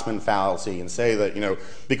Scotsman fallacy and say that,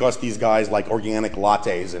 because these guys like organic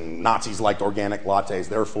lattes and Nazis liked organic lattes,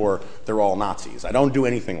 therefore they're all Nazis. I don't do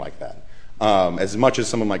anything like that, as much as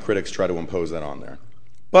some of my critics try to impose that on there.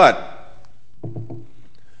 But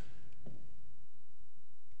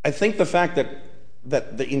I think the fact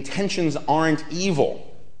that the intentions aren't evil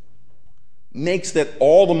makes that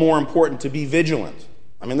all the more important to be vigilant.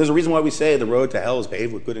 I mean, there's a reason why we say the road to hell is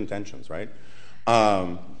paved with good intentions, right?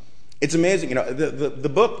 It's amazing.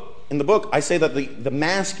 In the book, I say that the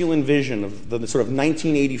masculine vision of the sort of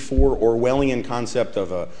 1984 Orwellian concept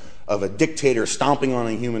of a dictator stomping on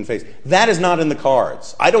a human face, that is not in the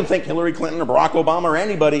cards. I don't think Hillary Clinton or Barack Obama or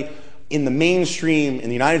anybody in the mainstream in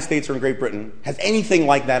the United States or in Great Britain has anything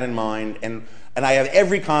like that in mind, and I have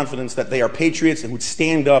every confidence that they are patriots and would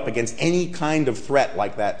stand up against any kind of threat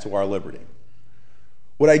like that to our liberty.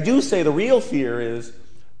 What I do say the real fear is,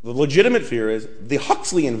 the legitimate fear is, the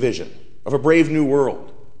Huxleyan vision of a brave new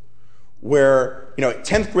world, where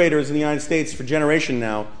 10th graders in the United States for a generation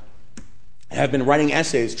now have been writing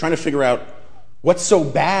essays trying to figure out what's so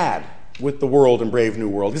bad with the world and Brave New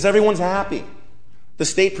World because everyone's happy. The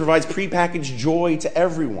state provides prepackaged joy to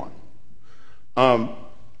everyone.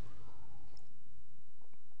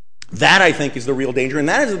 That, I think, is the real danger, and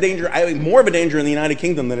that is a danger, more of a danger in the United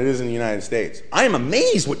Kingdom than it is in the United States. I am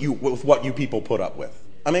amazed with what you people put up with.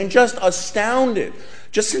 I mean, just astounded.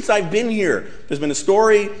 Just since I've been here, there's been a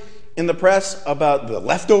story in the press about the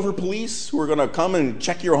leftover police who are going to come and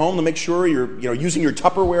check your home to make sure you're using your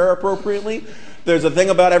Tupperware appropriately. There's a thing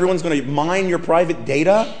about everyone's going to mine your private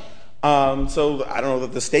data. So I don't know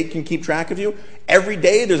that the state can keep track of you. Every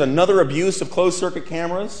day there's another abuse of closed-circuit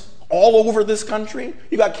cameras all over this country.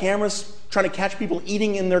 You got cameras trying to catch people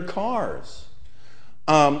eating in their cars.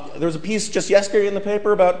 There was a piece just yesterday in the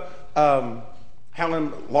paper about how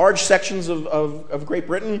in large sections of Great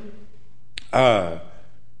Britain, the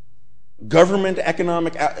government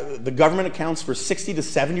accounts for 60 to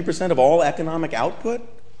 70% of all economic output.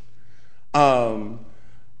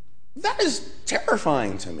 That is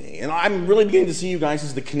terrifying to me. And I'm really beginning to see you guys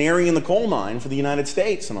as the canary in the coal mine for the United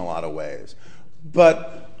States in a lot of ways.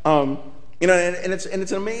 But and it's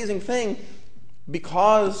an amazing thing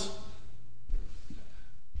because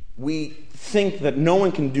we think that no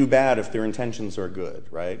one can do bad if their intentions are good,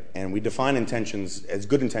 right? And we define intentions as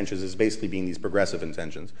good intentions as basically being these progressive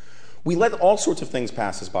intentions. We let all sorts of things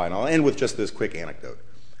pass us by, and I'll end with just this quick anecdote.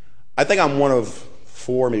 I think I'm one of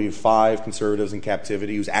 4, maybe 5 conservatives in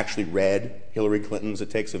captivity who's actually read Hillary Clinton's It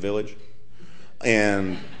Takes a Village.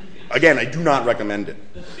 And again, I do not recommend it.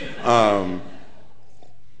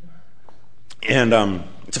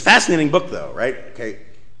 It's a fascinating book, though, right? Okay,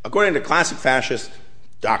 according to classic fascist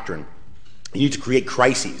doctrine, you need to create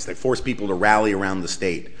crises that force people to rally around the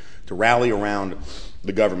state, to rally around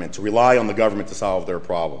the government, to rely on the government to solve their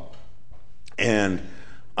problem. And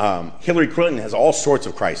Hillary Clinton has all sorts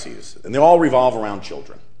of crises, and they all revolve around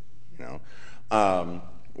children.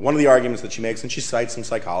 One of the arguments that she makes, and she cites some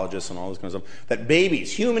psychologists and all this kind of stuff, that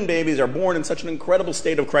babies, human babies, are born in such an incredible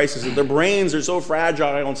state of crisis, and their brains are so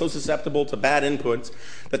fragile and so susceptible to bad inputs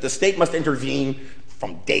that the state must intervene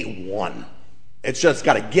from day one. It's just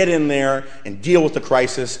got to get in there and deal with the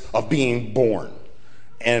crisis of being born.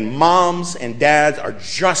 And moms and dads are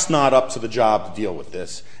just not up to the job to deal with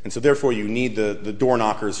this. And so therefore you need the door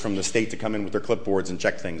knockers from the state to come in with their clipboards and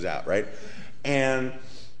check things out, right? And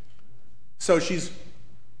so she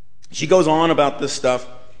goes on about this stuff,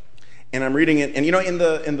 and I'm reading it, and in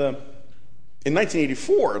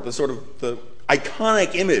 1984, the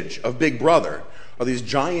iconic image of Big Brother are these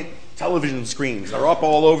giant television screens that are up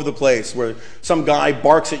all over the place where some guy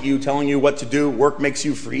barks at you, telling you what to do, work makes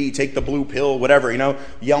you free, take the blue pill, whatever,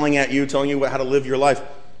 yelling at you, telling you how to live your life.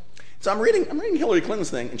 So I'm reading Hillary Clinton's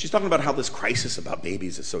thing, and she's talking about how this crisis about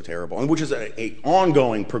babies is so terrible, and which is an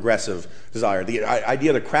ongoing progressive desire. The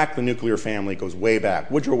idea to crack the nuclear family goes way back.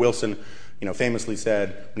 Woodrow Wilson, famously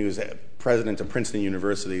said when he was president of Princeton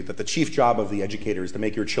University that the chief job of the educator is to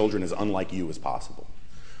make your children as unlike you as possible.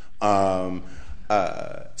 So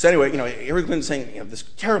anyway, Hillary Clinton's saying this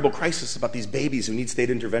terrible crisis about these babies who need state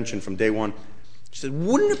intervention from day one. She said,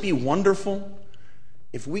 wouldn't it be wonderful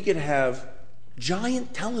if we could have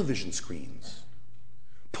giant television screens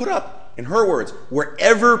put up, in her words,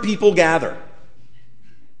 wherever people gather?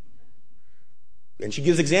 And she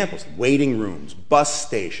gives examples, waiting rooms, bus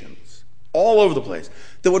stations, all over the place,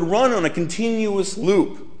 that would run on a continuous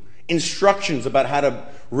loop, instructions about how to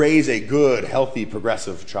raise a good, healthy,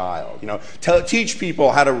 progressive child. Teach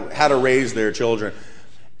people how to raise their children.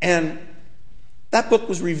 And that book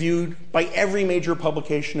was reviewed by every major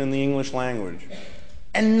publication in the English language.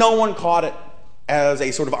 And no one caught it as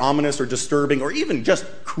a sort of ominous or disturbing or even just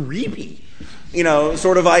creepy,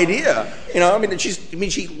 sort of idea.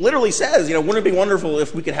 She literally says, wouldn't it be wonderful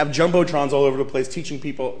if we could have jumbotrons all over the place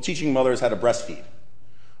teaching mothers how to breastfeed?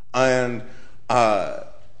 And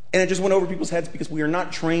it just went over people's heads because we are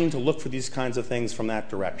not trained to look for these kinds of things from that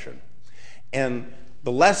direction. And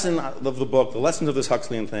the lesson of the book, the lessons of this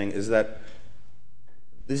Huxleyan thing is that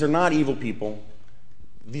these are not evil people.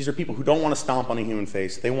 These are people who don't want to stomp on a human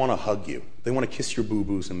face. They want to hug you. They want to kiss your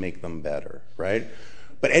boo-boos and make them better, right?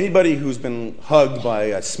 But anybody who's been hugged by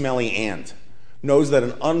a smelly ant knows that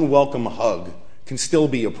an unwelcome hug can still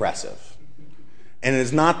be oppressive. And it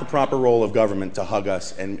is not the proper role of government to hug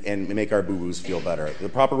us and make our boo-boos feel better. The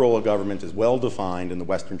proper role of government is well defined in the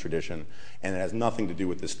Western tradition, and it has nothing to do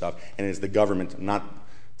with this stuff. And it is the government, not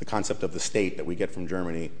the concept of the state that we get from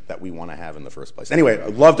Germany, that we want to have in the first place. Anyway,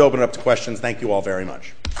 I'd love to open it up to questions. Thank you all very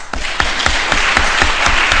much.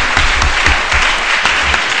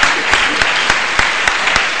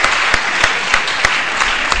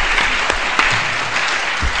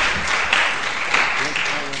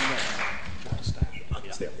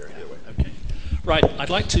 Right, I'd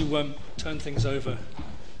like to turn things over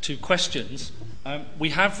to questions. We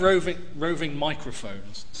have roving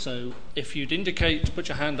microphones, so if you'd indicate, put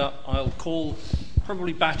your hand up, I'll call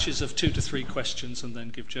probably batches of 2 to 3 questions and then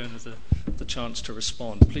give Jonah the chance to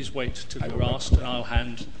respond. Please wait till you're asked, and I'll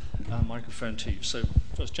hand a microphone to you. So,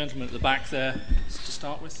 first gentleman at the back there to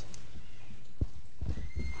start with.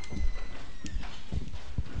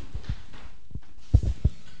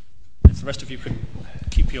 If the rest of you could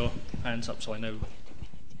keep your hands up so I know.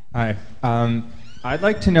 Hi. I'd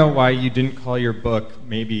like to know why you didn't call your book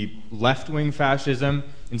maybe left-wing fascism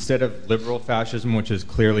instead of liberal fascism, which is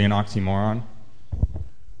clearly an oxymoron.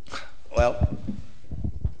 Well,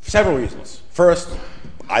 several reasons. First,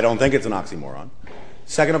 I don't think it's an oxymoron.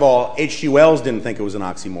 Second of all, H.G. Wells didn't think it was an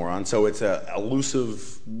oxymoron, so it's an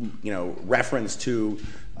elusive, reference to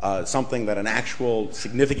something that an actual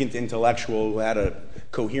significant intellectual who had a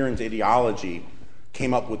coherent ideology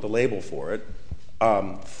came up with the label for it.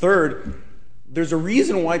 Third, there's a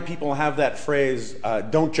reason why people have that phrase,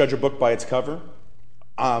 don't judge a book by its cover.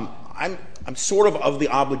 I'm sort of the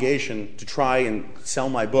obligation to try and sell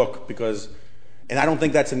my book and I don't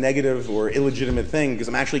think that's a negative or illegitimate thing, because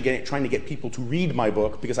I'm actually trying to get people to read my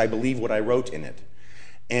book because I believe what I wrote in it.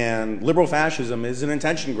 And liberal fascism is an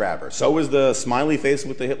attention grabber. So is the smiley face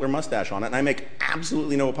with the Hitler mustache on it, and I make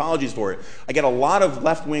absolutely no apologies for it. I get a lot of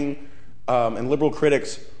left-wing and liberal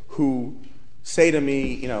critics who say to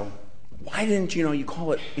me, why didn't you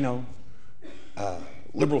call it,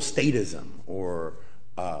 liberal statism or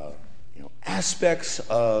aspects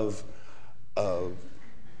of a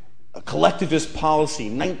collectivist policy,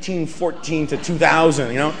 1914 to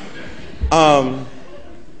 2000,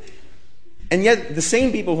 and yet the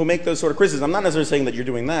same people who make those sort of criticisms, I'm not necessarily saying that you're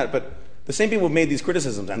doing that, but the same people who've made these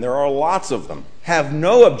criticisms, and there are lots of them, have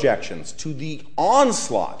no objections to the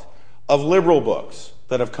onslaught of liberal books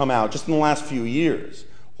that have come out just in the last few years.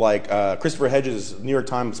 Like Christopher Hedges, New York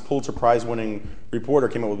Times Pulitzer Prize-winning reporter,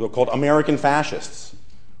 came out with a book called American Fascists,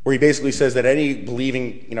 where he basically says that any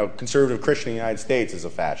believing, conservative Christian in the United States is a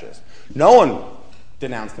fascist. No one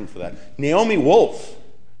denounced him for that. Naomi Wolf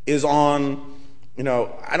is on, I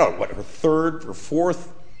don't know what, her third or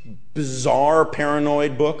fourth bizarre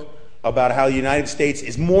paranoid book about how the United States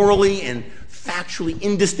is morally and factually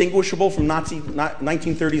indistinguishable from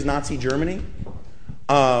 1930s Nazi Germany,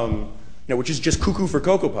 which is just cuckoo for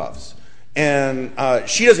Cocoa Puffs. And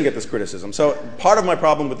she doesn't get this criticism. So part of my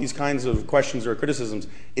problem with these kinds of questions or criticisms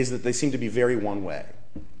is that they seem to be very one way.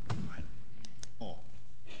 Right. Oh.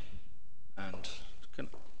 And can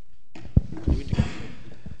we do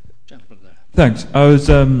gentleman there? Thanks. I was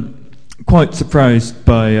quite surprised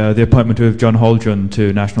by the appointment of John Holdren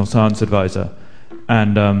to National Science Advisor,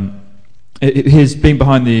 and his being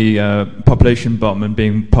behind the population bomb and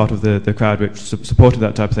being part of the crowd which supported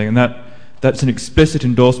that type of thing, and that's an explicit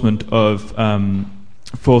endorsement of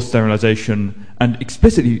forced sterilization and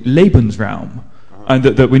explicitly Lebensraum, and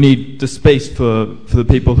that we need the space for the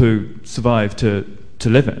people who survive to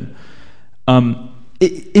live in.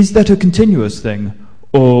 Is that a continuous thing,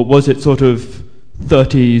 or was it sort of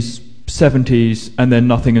 30s, 70s, and then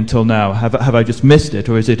nothing until now? Have I just missed it,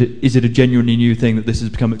 or is it a genuinely new thing that this has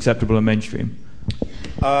become acceptable and mainstream?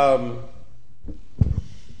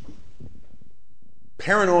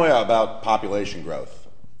 Paranoia about population growth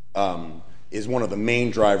is one of the main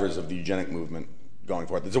drivers of the eugenic movement going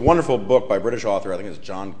forward. There's a wonderful book by a British author, I think it's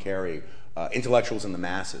John Carey, Intellectuals and the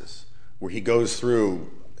Masses, where he goes through,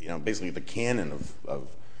 basically the canon of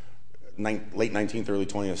late 19th, early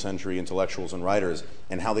 20th century intellectuals and writers,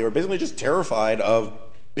 and how they were basically just terrified of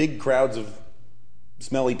big crowds of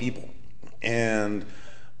smelly people. And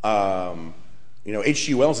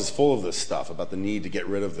H.G. Wells is full of this stuff about the need to get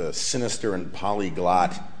rid of the sinister and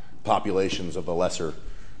polyglot populations of the lesser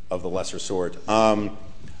sort. And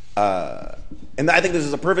I think this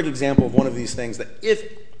is a perfect example of one of these things that if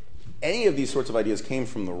any of these sorts of ideas came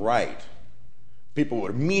from the right, people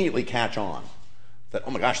would immediately catch on that,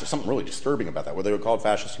 oh my gosh, there's something really disturbing about that. Whether they were called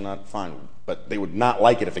fascist or not, fine, but they would not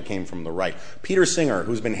like it if it came from the right. Peter Singer,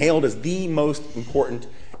 who's been hailed as the most important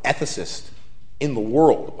ethicist in the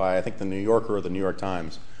world by, I think, the New Yorker or the New York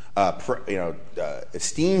Times,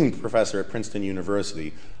 esteemed professor at Princeton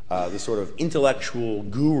University, the sort of intellectual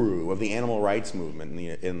guru of the animal rights movement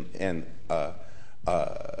in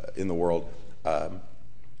the world.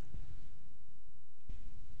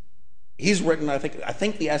 He's written, I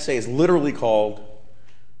think the essay is literally called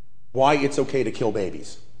 "Why It's Okay to Kill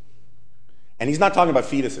Babies," and he's not talking about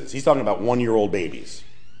fetuses. He's talking about 1-year-old babies.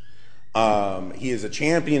 He is a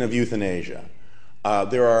champion of euthanasia.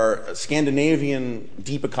 There are Scandinavian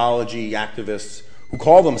deep ecology activists who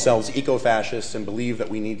call themselves eco-fascists and believe that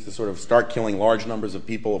we need to sort of start killing large numbers of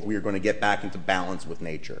people if we are going to get back into balance with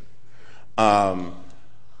nature.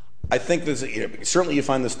 I think there's, certainly you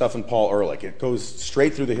find this stuff in Paul Ehrlich. It goes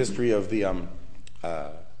straight through the history of the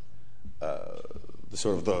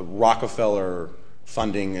sort of the Rockefeller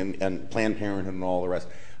funding and Planned Parenthood and all the rest.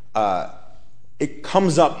 It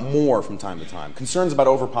comes up more from time to time. Concerns about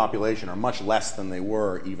overpopulation are much less than they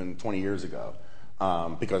were even 20 years ago,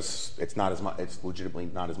 because it's not as much. It's legitimately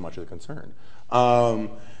not as much of a concern.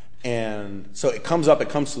 And so it comes up. It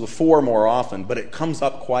comes to the fore more often, but it comes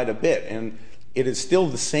up quite a bit, and it is still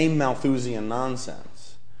the same Malthusian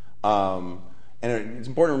nonsense. And it's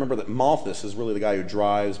important to remember that Malthus is really the guy who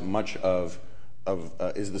drives much of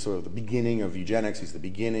is the sort of the beginning of eugenics. He's the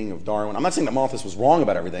beginning of Darwin. I'm not saying that Malthus was wrong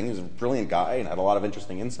about everything. He was a brilliant guy and had a lot of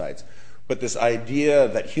interesting insights. But this idea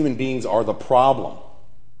that human beings are the problem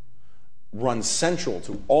runs central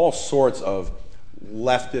to all sorts of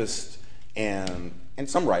leftist and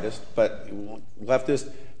some rightist, but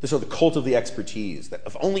leftist, the sort of the cult of the expertise, that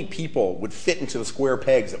if only people would fit into the square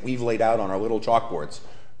pegs that we've laid out on our little chalkboards,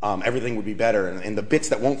 everything would be better. And the bits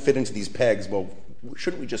that won't fit into these pegs, well,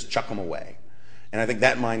 shouldn't we just chuck them away? And I think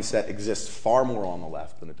that mindset exists far more on the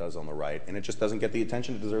left than it does on the right, and it just doesn't get the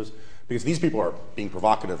attention it deserves, because these people are being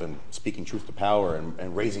provocative and speaking truth to power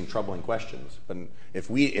and raising troubling questions. But if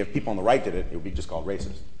people on the right did it, it would be just called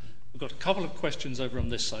racist. We've got a couple of questions over on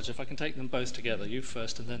this side, so if I can take them both together, you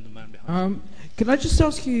first and then the man behind. Can I just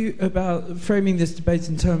ask you about framing this debate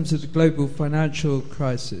in terms of the global financial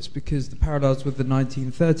crisis, because the parallels with the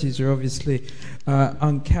 1930s are obviously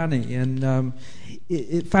uncanny, and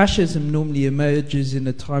fascism normally emerges in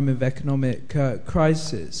a time of economic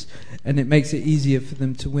crisis, and it makes it easier for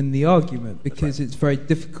them to win the argument, because it's very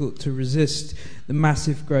difficult to resist the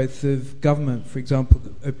massive growth of government, for example,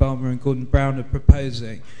 that Obama and Gordon Brown are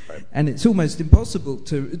proposing. Right. And it's almost impossible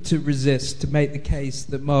to resist, to make the case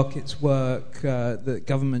that markets work, that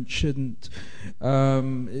government shouldn't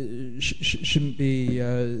be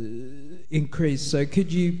increased. So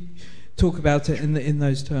could you talk about it in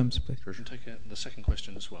those terms, please? Sure. You can take the second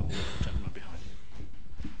question as well, the gentleman behind.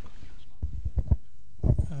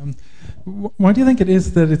 Why do you think it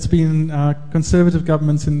is that it's been conservative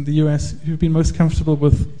governments in the US who've been most comfortable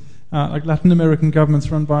with like Latin American governments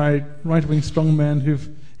run by right-wing strongmen who've,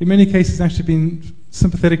 in many cases, actually been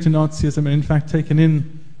sympathetic to Nazism and, in fact, taken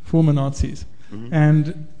in former Nazis? Mm-hmm.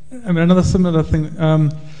 And I mean, another similar thing.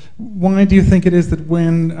 Why do you think it is that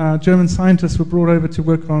when German scientists were brought over to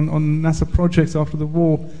work on NASA projects after the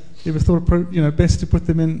war, it was thought best to put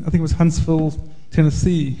them in, I think it was Huntsville,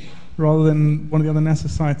 Tennessee, rather than one of the other NASA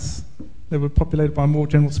sites that were populated by a more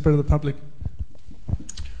general spread of the public?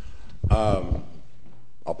 I'll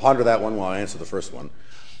ponder that one while I answer the first one.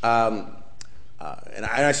 And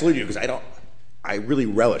I salute you, because I really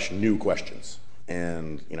relish new questions.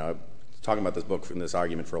 And, I've been talking about this book from this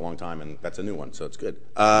argument for a long time, and that's a new one, so it's good.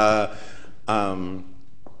 On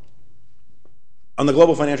the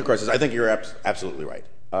global financial crisis, I think you're absolutely right.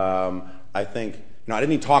 I think, I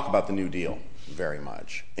didn't even talk about the New Deal very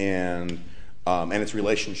much, and its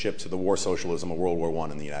relationship to the war socialism of World War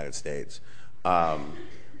I in the United States.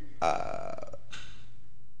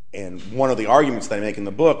 And one of the arguments that I make in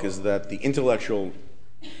the book is that the intellectual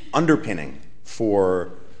underpinning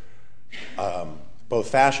for both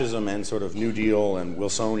fascism and sort of New Deal and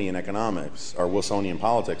Wilsonian economics, or Wilsonian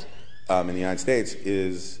politics in the United States,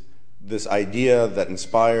 is this idea that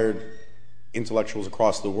inspired intellectuals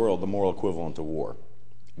across the world the moral equivalent to war.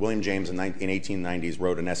 William James in 1890s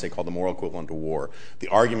wrote an essay called The Moral Equivalent to War. The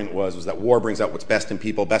argument was that war brings out what's best in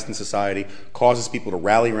people, best in society, causes people to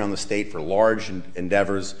rally around the state for large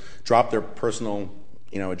endeavors, drop their personal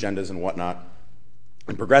agendas and whatnot.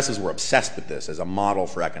 And progressives were obsessed with this as a model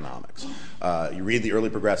for economics. You read the early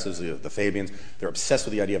progressives, the Fabians, they're obsessed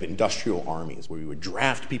with the idea of industrial armies, where we would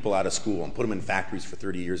draft people out of school and put them in factories for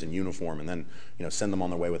 30 years in uniform and then send them on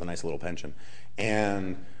their way with a nice little pension.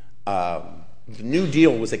 And the New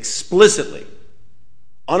Deal was explicitly,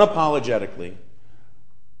 unapologetically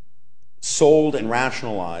sold and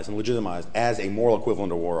rationalized and legitimized as a moral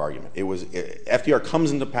equivalent to war argument. FDR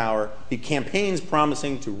comes into power, he campaigns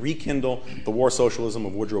promising to rekindle the war socialism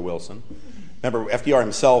of Woodrow Wilson. Remember, FDR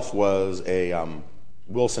himself was a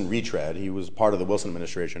Wilson retread. He was part of the Wilson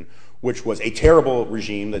administration, which was a terrible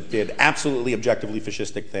regime that did absolutely objectively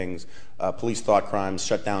fascistic things, police thought crimes,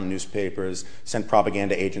 shut down newspapers, sent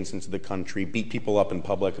propaganda agents into the country, beat people up in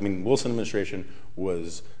public. I mean, Wilson administration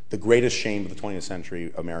was the greatest shame of the 20th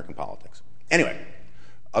century American politics. Anyway,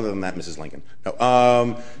 other than that, Mrs. Lincoln.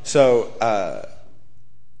 No.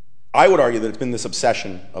 I would argue that it's been this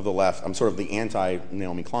obsession of the left. I'm sort of the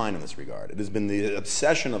anti-Naomi Klein in this regard. It has been the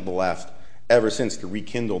obsession of the left ever since to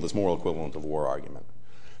rekindle this moral equivalent of war argument.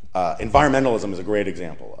 Environmentalism is a great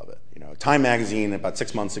example of it. Time magazine about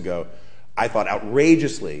 6 months ago, I thought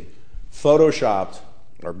outrageously photoshopped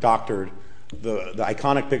or doctored the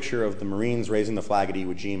iconic picture of the Marines raising the flag at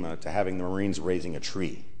Iwo Jima to having the Marines raising a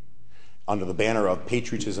tree under the banner of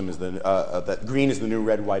patriotism is that green is the new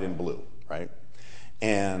red, white, and blue, right?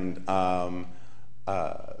 And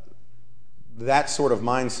that sort of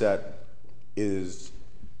mindset is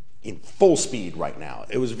in full speed right now.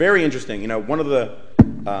 It was very interesting. One of the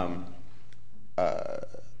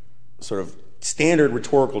sort of standard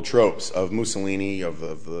rhetorical tropes of Mussolini, of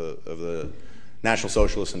the National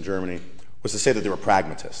Socialists in Germany, was to say that they were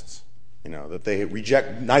pragmatists. That they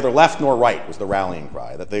reject neither left nor right was the rallying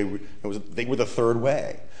cry. That they were the third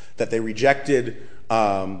way. That they rejected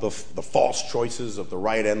the false choices of the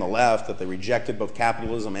right and the left. That they rejected both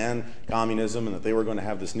capitalism and communism, and that they were going to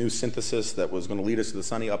have this new synthesis that was going to lead us to the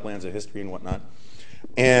sunny uplands of history and whatnot.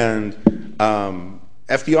 And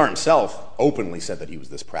FDR himself openly said that he was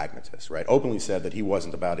this pragmatist, right? Openly said that he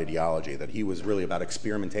wasn't about ideology, that he was really about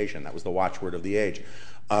experimentation. That was the watchword of the age.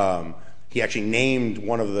 He actually named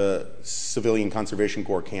one of the civilian conservation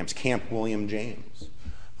corps camps Camp William James.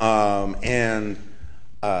 And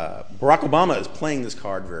Barack Obama is playing this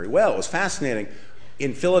card very well. It was fascinating.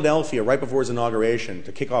 In Philadelphia, right before his inauguration,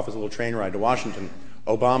 to kick off his little train ride to Washington,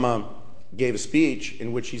 Obama gave a speech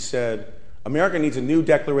in which he said, America needs a new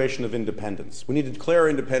declaration of independence. We need to declare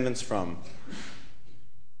independence from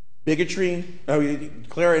bigotry, we need to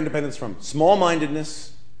declare independence from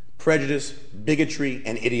small-mindedness, prejudice, bigotry,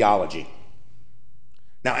 and ideology.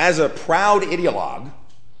 Now, as a proud ideologue,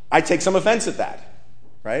 I take some offense at that,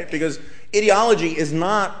 right? Because ideology is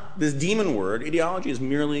not this demon word. Ideology is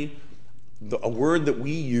merely a word that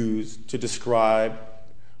we use to describe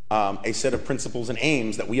a set of principles and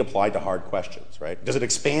aims that we apply to hard questions, right? Does it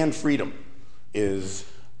expand freedom? Is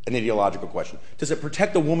an ideological question. Does it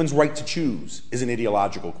protect a woman's right to choose? Is an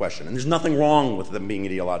ideological question. And there's nothing wrong with them being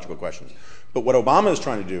ideological questions. But what Obama is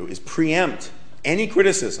trying to do is preempt any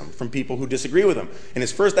criticism from people who disagree with him. In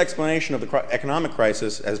his first explanation of the economic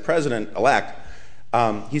crisis as president-elect,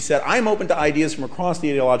 he said, I'm open to ideas from across the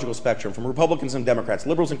ideological spectrum, from Republicans and Democrats,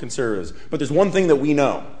 liberals and conservatives, but there's one thing that we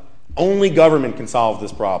know. Only government can solve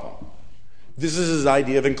this problem. This is his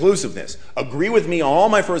idea of inclusiveness. Agree with me on all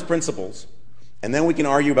my first principles, and then we can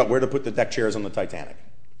argue about where to put the deck chairs on the Titanic.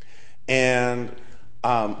 And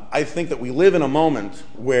I think that we live in a moment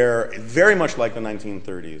where, very much like the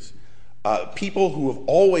 1930s, people who have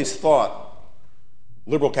always thought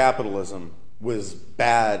liberal capitalism was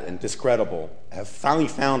bad and discreditable have finally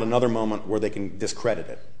found another moment where they can discredit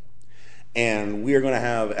it. And we are going to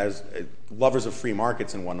have, as lovers of free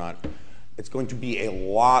markets and whatnot, it's going to be a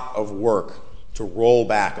lot of work to roll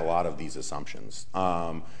back a lot of these assumptions.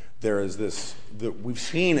 There is this, we've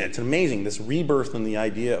seen, it's amazing, this rebirth in the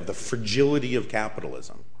idea of the fragility of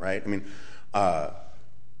capitalism, right? I mean,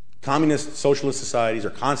 communist, socialist societies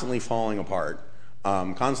are constantly falling apart,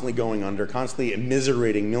 constantly going under, constantly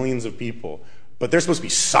immiserating millions of people, but they're supposed to be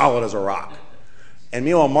solid as a rock. And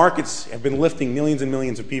meanwhile, markets have been lifting millions and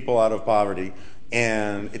millions of people out of poverty,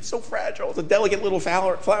 and it's so fragile. It's a delicate little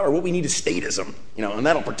flower. What we need is statism, and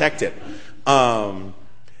that'll protect it.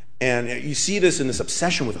 And you see this in this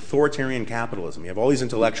obsession with authoritarian capitalism. You have all these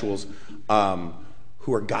intellectuals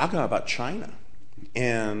who are gaga about China.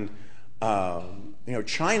 And,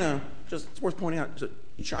 China, just it's worth pointing out,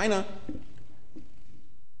 China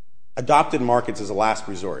adopted markets as a last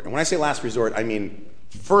resort. And when I say last resort, I mean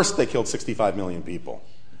first they killed 65 million people.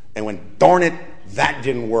 And when, darn it, that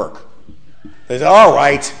didn't work. They said, all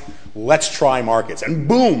right, let's try markets. And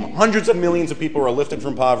boom, hundreds of millions of people are lifted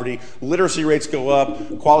from poverty. Literacy rates go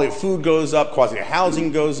up. Quality of food goes up. Quality of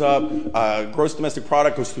housing goes up. Gross domestic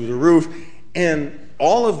product goes through the roof. And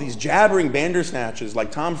all of these jabbering bandersnatches,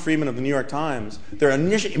 like Tom Friedman of the New York Times, their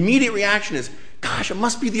immediate reaction is, gosh, it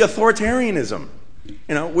must be the authoritarianism,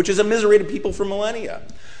 which has immiserated people for millennia.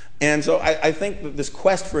 And so I think that this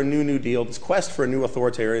quest for a New Deal, this quest for a new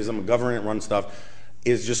authoritarianism, government-run stuff,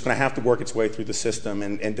 is just going to have to work its way through the system,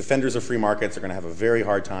 and defenders of free markets are going to have a very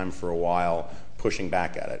hard time for a while pushing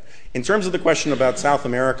back at it. In terms of the question about South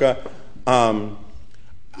America,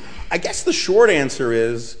 I guess the short answer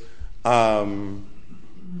is the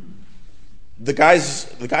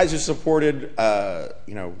guys who supported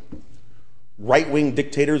right-wing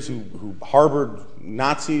dictators who harbored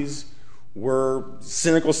Nazis were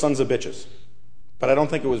cynical sons of bitches. But I don't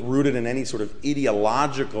think it was rooted in any sort of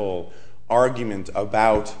ideological argument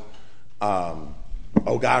about,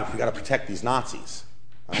 oh God, we got to protect these Nazis.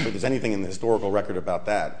 I don't think there's anything in the historical record about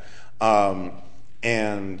that.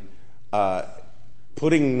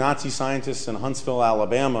 Putting Nazi scientists in Huntsville,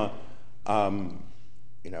 Alabama,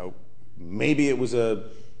 maybe it was a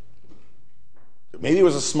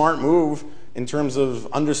smart move in terms of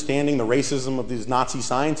understanding the racism of these Nazi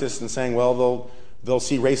scientists and saying, well, they'll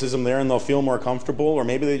see racism there and they'll feel more comfortable, or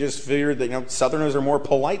maybe they just figured that Southerners are more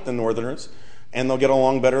polite than Northerners and they'll get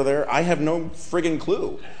along better there. I have no friggin'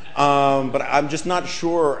 clue. But I'm just not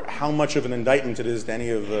sure how much of an indictment it is to any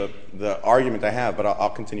of the argument I have, but I'll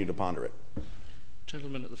continue to ponder it.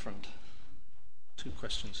 Gentleman at the front. 2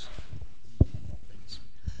 questions.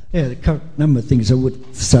 Yeah, a number of things I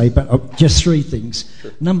would say, but just 3 things.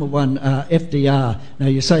 Sure. Number 1, FDR. Now,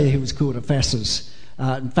 you say he was called a fascist.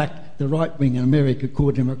 In fact, the right wing in America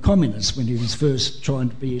called him a communist when he was first trying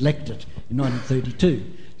to be elected in 1932.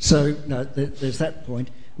 So, no, there's that point.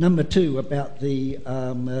 Number 2, about the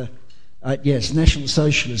National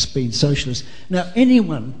Socialists being socialists. Now,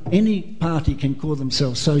 any party can call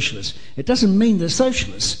themselves socialists. It doesn't mean they're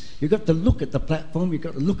socialists. You've got to look at the platform, you've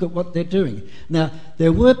got to look at what they're doing. Now,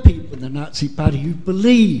 there were people in the Nazi Party who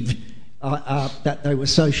believed that they were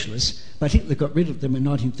socialists, but Hitler got rid of them in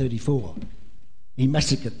 1934. He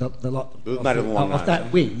massacred the lot of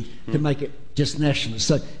that wing to make it just nationalist.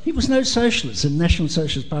 So he was no socialist, and the National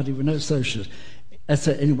Socialist Party were no socialists. That's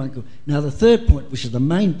anyone could. Now, the 3rd point, which is the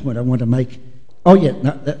main point I want to make,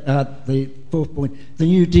 the 4th point, the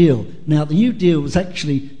New Deal. Now, the New Deal was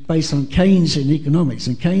actually based on Keynesian economics,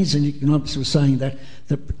 and Keynesian economics was saying that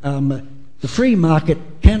the free market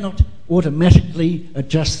cannot automatically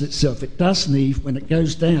adjust itself. It does need, when it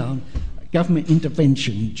goes down, government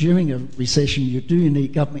intervention. During a recession, you do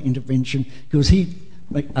need government intervention, because he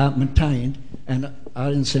maintained, and I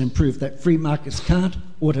understand proved, that free markets can't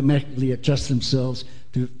automatically adjust themselves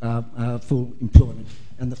to full employment.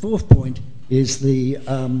 And the 4th point is the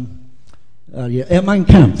Mein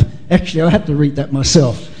Kampf. Actually, I had to read that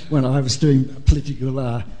myself when I was doing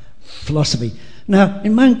political philosophy. Now,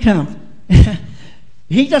 in Mein Kampf,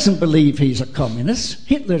 he doesn't believe he's a communist.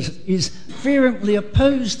 Hitler is vehemently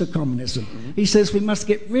opposed to communism. Mm-hmm. He says we must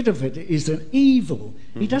get rid of it. It is an evil.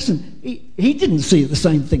 Mm-hmm. He didn't see the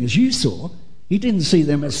same thing as you saw. He didn't see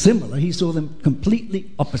them as similar. He saw them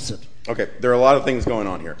completely opposite. Okay, there are a lot of things going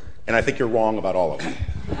on here, and I think you're wrong about all of them.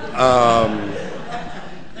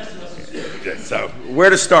 Okay, so where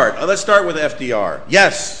to start? Let's start with FDR.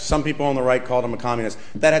 Yes, some people on the right called him a communist.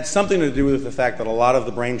 That had something to do with the fact that a lot of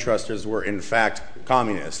the brain trusters were in fact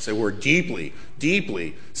communists who were deeply,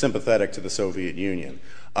 deeply sympathetic to the Soviet Union.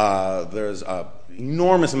 There's an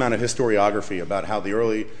enormous amount of historiography about how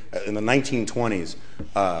in the 1920s,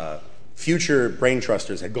 future brain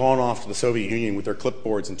trusters had gone off to the Soviet Union with their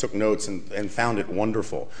clipboards and took notes and found it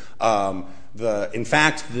wonderful. In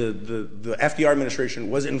fact, the FDR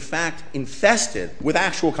administration was in fact infested with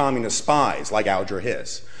actual communist spies like Alger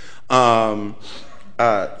Hiss. So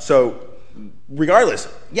regardless,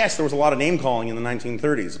 yes, there was a lot of name-calling in the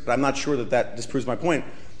 1930s, but I'm not sure that disproves my point.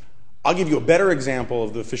 I'll give you a better example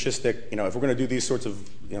of the fascistic, if we're going to do these sorts of,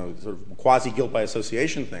 sort of quasi-guilt by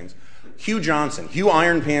association things. Hugh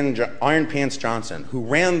Iron Pants Johnson, who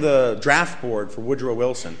ran the draft board for Woodrow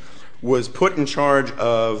Wilson, was put in charge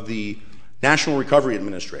of the National Recovery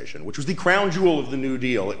Administration, which was the crown jewel of the New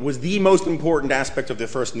Deal. It was the most important aspect of the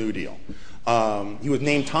first New Deal. He was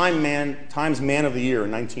named Times Man of the Year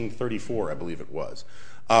in 1934, I believe it was.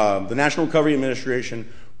 The National Recovery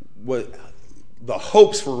Administration, the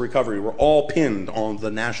hopes for recovery were all pinned on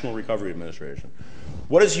the National Recovery Administration.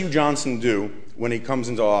 What does Hugh Johnson do when he comes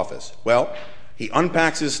into office? Well, he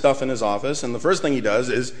unpacks his stuff in his office, and the first thing he does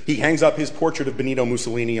is he hangs up his portrait of Benito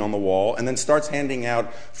Mussolini on the wall and then starts handing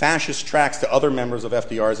out fascist tracts to other members of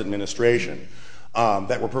FDR's administration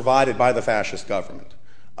that were provided by the fascist government,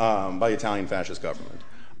 by the Italian fascist government.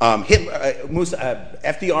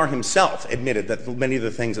 FDR himself admitted that many of the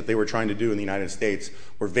things that they were trying to do in the United States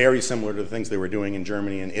were very similar to the things they were doing in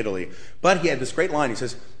Germany and Italy. But he had this great line. He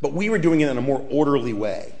says, but we were doing it in a more orderly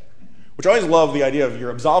way. Which I always love the idea of you're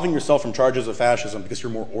absolving yourself from charges of fascism because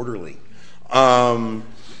you're more orderly. I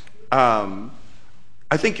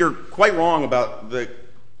think you're quite wrong about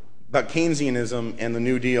Keynesianism and the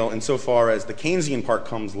New Deal insofar as the Keynesian part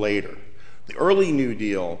comes later. The early New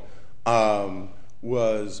Deal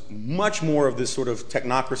was much more of this sort of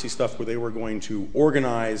technocracy stuff where they were going to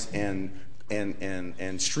organize and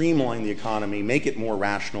streamline the economy, make it more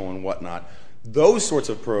rational and whatnot. Those sorts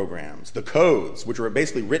of programs, the codes, which were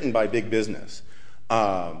basically written by big business,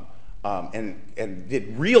 and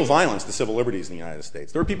did real violence to civil liberties in the United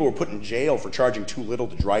States. There were people who were put in jail for charging too little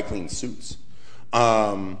to dry clean suits.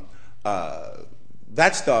 That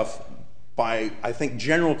stuff by, I think,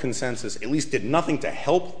 general consensus, at least did nothing to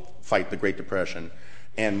help fight the Great Depression,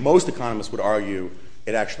 and most economists would argue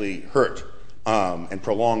it actually hurt and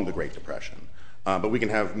prolonged the Great Depression. But we can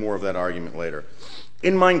have more of that argument later.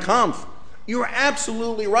 In Mein Kampf, you are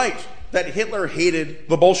absolutely right that Hitler hated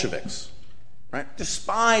the Bolsheviks, right?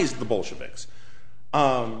 Despised the Bolsheviks.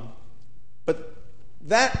 But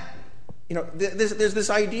that, there's this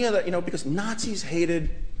idea that, because Nazis hated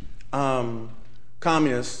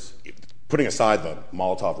communists, putting aside the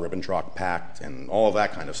Molotov-Ribbentrop Pact and all of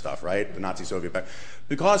that kind of stuff, right? The Nazi-Soviet Pact.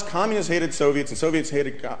 Because communists hated Soviets and Soviets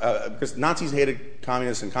hated, because Nazis hated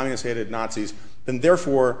communists and communists hated Nazis, then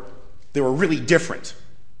therefore they were really different.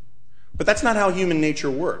 But that's not how human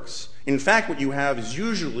nature works. In fact, what you have is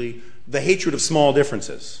usually the hatred of small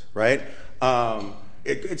differences, right?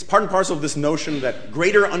 It's part and parcel of this notion that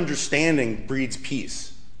greater understanding breeds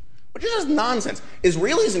peace, which is just nonsense.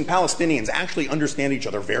 Israelis and Palestinians actually understand each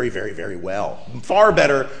other very, very, very well. Far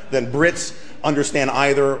better than Brits understand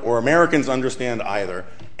either or Americans understand either,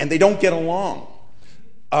 and they don't get along.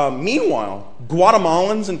 Meanwhile,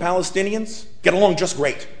 Guatemalans and Palestinians get along just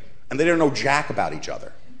great, and they don't know jack about each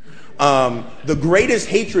other. The greatest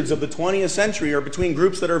hatreds of the 20th century are between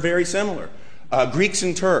groups that are very similar. Greeks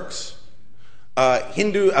and Turks,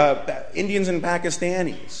 Indians and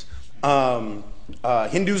Pakistanis,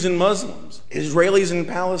 Hindus and Muslims, Israelis and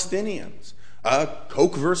Palestinians,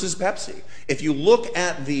 Coke versus Pepsi. If you look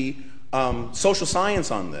at the social science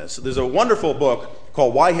on this, there's a wonderful book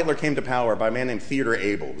called Why Hitler Came to Power by a man named Theodor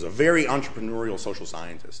Abel. He was a very entrepreneurial social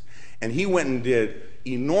scientist. And he went and did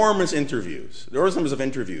enormous interviews, enormous numbers of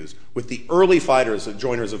interviews, with the early fighters,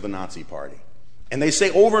 joiners of the Nazi Party. And they say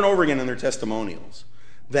over and over again in their testimonials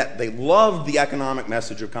that they loved the economic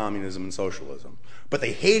message of communism and socialism, but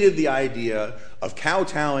they hated the idea of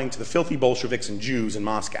kowtowing to the filthy Bolsheviks and Jews in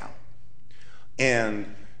Moscow.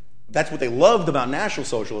 And that's what they loved about National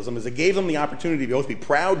Socialism, is it gave them the opportunity to both be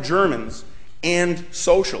proud Germans and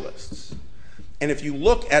socialists. And if you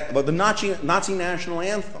look at the Nazi national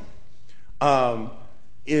anthem, the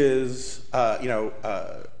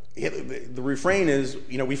refrain is,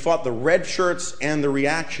 we fought the red shirts and the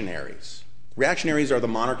reactionaries. Reactionaries are the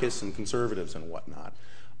monarchists and conservatives and whatnot.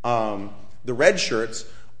 The red shirts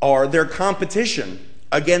are their competition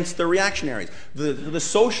against the reactionaries. The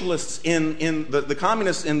socialists the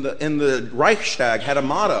communists in the Reichstag had a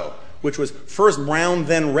motto, which was first brown,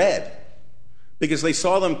 then red, because they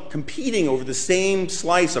saw them competing over the same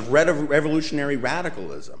slice of revolutionary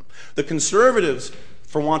radicalism. The conservatives,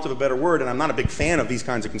 for want of a better word, and I'm not a big fan of these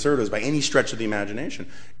kinds of conservatives by any stretch of the imagination,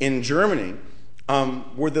 in Germany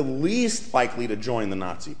were the least likely to join the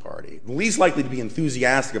Nazi Party, the least likely to be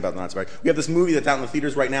enthusiastic about the Nazi Party. We have this movie that's out in the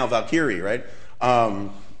theaters right now, Valkyrie, right?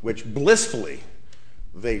 Which blissfully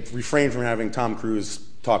they refrain from having Tom Cruise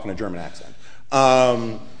talk in a German accent.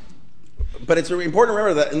 But it's important to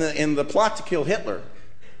remember that in the plot to kill Hitler,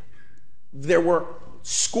 there were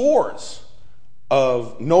scores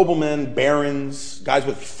of noblemen, barons, guys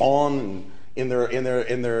with fawn in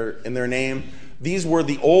their name. These were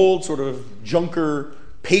the old sort of Junker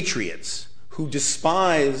patriots who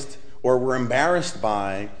despised or were embarrassed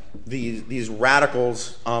by these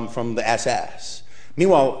radicals from the SS.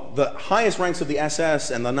 Meanwhile, the highest ranks of the SS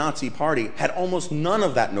and the Nazi Party had almost none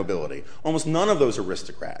of that nobility, almost none of those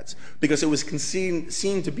aristocrats, because it was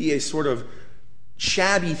seen to be a sort of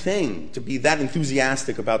shabby thing to be that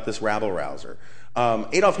enthusiastic about this rabble-rouser.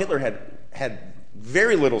 Adolf Hitler had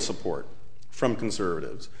very little support from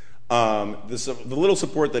conservatives. The little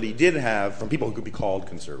support that he did have from people who could be called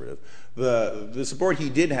conservative, the support he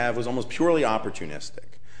did have was almost purely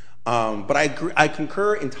opportunistic. But I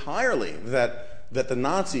concur entirely that the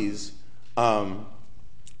Nazis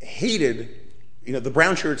hated, the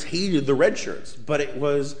brown shirts hated the red shirts, but it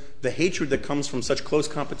was the hatred that comes from such close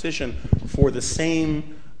competition for the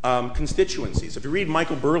same constituencies. If you read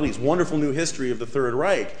Michael Burley's wonderful new history of the Third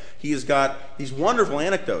Reich, he has got these wonderful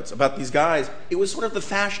anecdotes about these guys. It was sort of the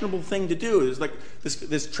fashionable thing to do. It was like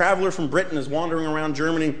this traveler from Britain is wandering around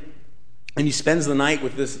Germany, and he spends the night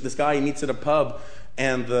with this guy he meets at a pub,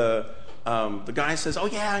 and the guy says, oh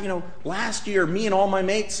yeah, last year me and all my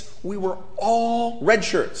mates, we were all red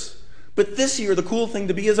shirts. But this year the cool thing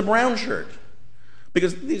to be is a brown shirt.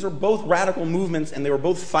 Because these are both radical movements, and they were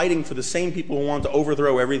both fighting for the same people who wanted to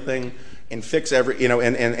overthrow everything and fix and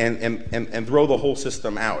throw the whole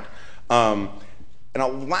system out. And a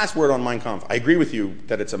last word on Mein Kampf. I agree with you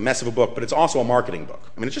that it's a mess of a book, but it's also a marketing book.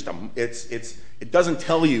 I mean, it doesn't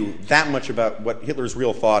tell you that much about what Hitler's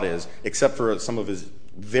real thought is, except for some of his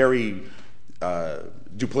very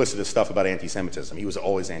duplicitous stuff about anti-Semitism. He was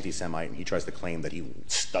always anti-Semite, and he tries to claim that he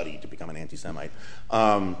studied to become an anti-Semite.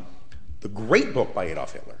 The great book by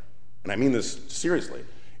Adolf Hitler, and I mean this seriously,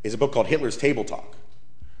 is a book called Hitler's Table Talk,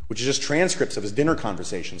 which is just transcripts of his dinner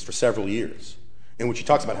conversations for several years, in which he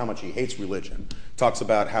talks about how much he hates religion, talks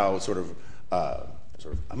about how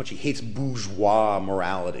how much he hates bourgeois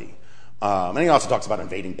morality. And he also talks about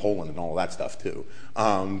invading Poland and all of that stuff too.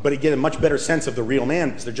 But you get a much better sense of the real man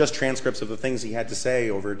because they're just transcripts of the things he had to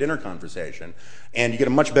say over a dinner conversation. And you get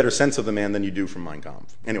a much better sense of the man than you do from Mein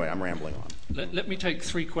Kampf. Anyway, I'm rambling on. Let me take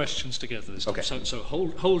 3 questions together this time. Okay. So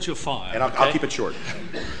hold your fire. And I'll keep it short.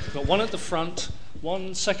 We've got one at the front,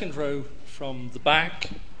 one second row from the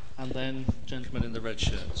back, and then gentleman in the red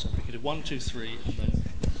shirt. So we could do 1, 2, 3, and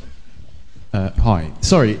then... Hi.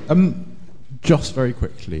 Sorry, just very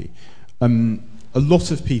quickly. A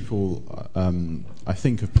lot of people, I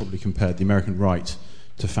think, have probably compared the American right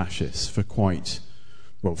to fascists for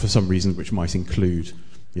for some reasons which might include,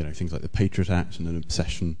 things like the Patriot Act and an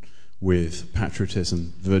obsession with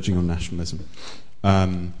patriotism verging on nationalism,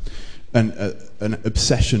 and an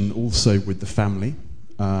obsession also with the family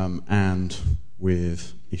and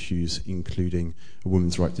with issues including a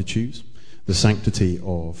woman's right to choose, the sanctity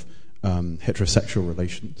of heterosexual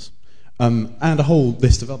relations. And a whole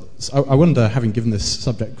list of others. I wonder, having given this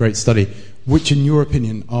subject great study, which, in your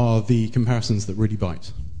opinion, are the comparisons that really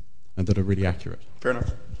bite and that are really accurate? Fair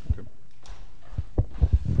enough. Okay.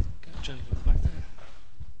 Gentleman back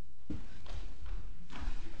there.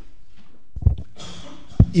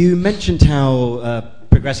 You mentioned how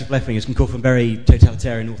progressive left-wingers can call for very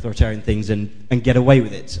totalitarian, authoritarian things and get away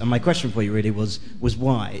with it. And my question for you really was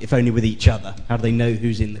why, if only with each other? How do they know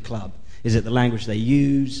who's in the club? Is it the language they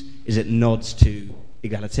use? Is it nods to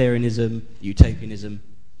egalitarianism, utopianism?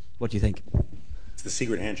 What do you think? It's the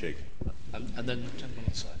secret handshake. And then the gentleman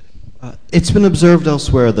on the side. It's been observed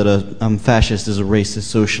elsewhere that a fascist is a racist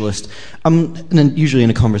socialist. And then usually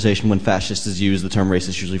in a conversation when fascist is used, the term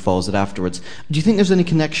racist usually follows it afterwards. Do you think there's any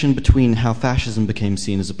connection between how fascism became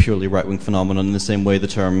seen as a purely right-wing phenomenon in the same way the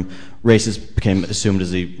term racist became assumed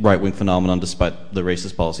as a right-wing phenomenon despite the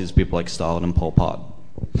racist policies of people like Stalin and Pol Pot?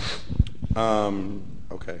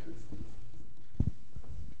 Okay.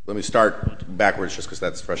 Let me start backwards just because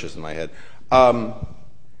that's freshest in my head. I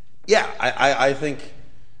think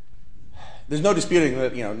there's no disputing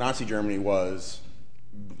that Nazi Germany was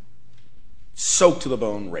soaked to the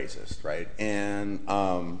bone racist, right? And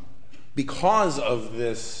because of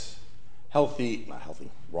this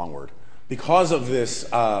because of this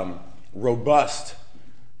robust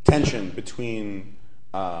tension between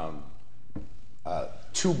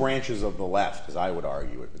two branches of the left, as I would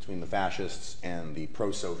argue it, between the fascists and the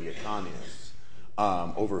pro-Soviet communists,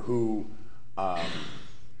 over who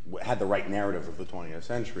had the right narrative of the 20th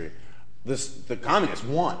century. The communists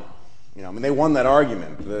won. They won that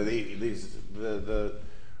argument. The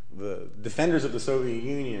defenders of the Soviet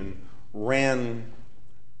Union ran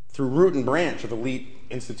through root and branch of elite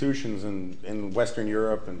institutions in Western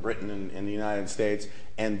Europe and Britain and the United States,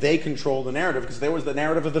 and they controlled the narrative because there was the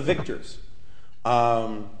narrative of the victors.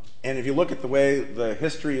 And if you look at the way the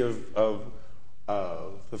history of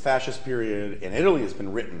the fascist period in Italy has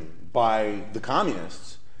been written by the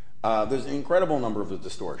communists, there's an incredible number of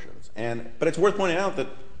distortions. But it's worth pointing out that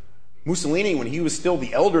Mussolini, when he was still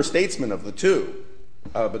the elder statesman of the two,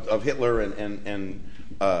 of Hitler and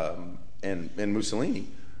Mussolini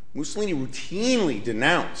routinely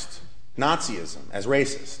denounced Nazism as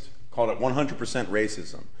racist, called it 100%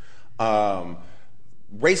 racism.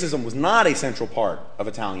 Racism was not a central part of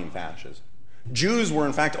Italian fascism. Jews were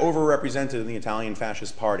in fact overrepresented in the Italian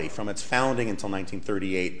Fascist Party from its founding until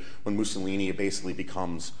 1938, when Mussolini basically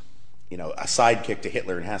becomes, a sidekick to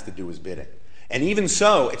Hitler and has to do his bidding. And even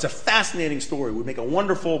so, it's a fascinating story. It would make a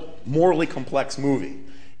wonderful, morally complex movie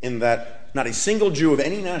in that not a single Jew of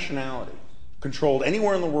any nationality controlled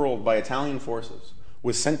anywhere in the world by Italian forces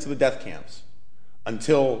was sent to the death camps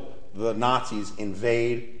until the Nazis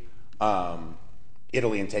invade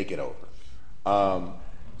Italy and take it over.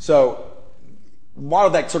 So a lot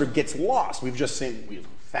of that sort of gets lost. We've just seen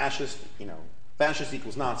fascist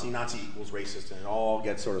equals Nazi, Nazi equals racist, and it all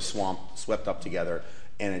gets sort of swept up together,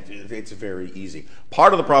 and it's very easy.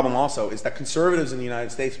 Part of the problem also is that conservatives in the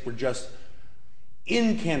United States were just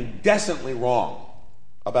incandescently wrong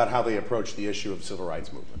about how they approached the issue of the civil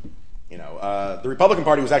rights movement. The Republican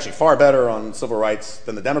Party was actually far better on civil rights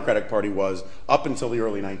than the Democratic Party was up until the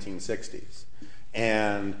early 1960s.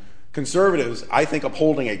 And conservatives, I think,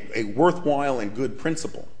 upholding a worthwhile and good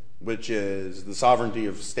principle, which is the sovereignty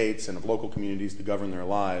of states and of local communities to govern their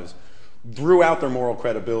lives, drew out their moral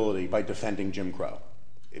credibility by defending Jim Crow,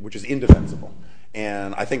 which is indefensible.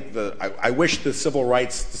 And I think I wish the civil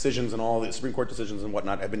rights decisions and all the Supreme Court decisions and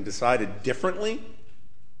whatnot had been decided differently,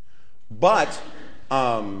 but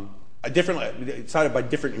decided by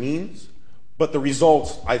different means. But the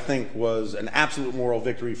result, I think, was an absolute moral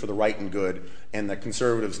victory for the right and good, and that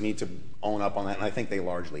conservatives need to own up on that, and I think they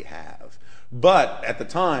largely have. But at the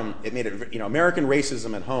time, it made it, American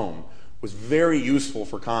racism at home was very useful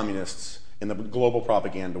for communists in the global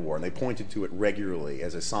propaganda war, and they pointed to it regularly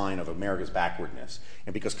as a sign of America's backwardness.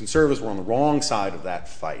 And because conservatives were on the wrong side of that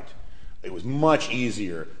fight, it was much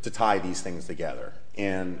easier to tie these things together.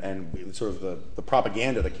 And sort of the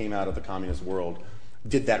propaganda that came out of the communist world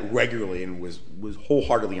did that regularly and was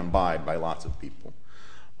wholeheartedly imbibed by lots of people.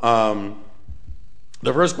 The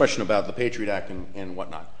first question about the Patriot Act and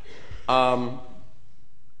whatnot. The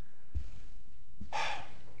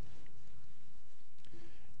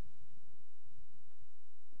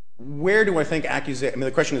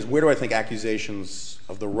question is, where do I think accusations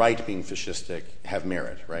of the right being fascistic have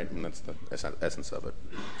merit, right? And that's the essence of it.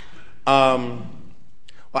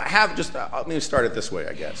 Let me start it this way,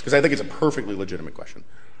 I guess, because I think it's a perfectly legitimate question.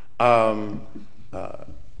 I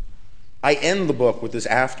end the book with this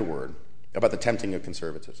afterword about the tempting of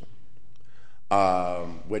conservatism,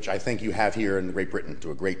 which I think you have here in Great Britain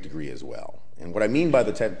to a great degree as well. And what I mean by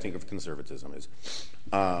the tempting of conservatism is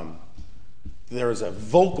there is a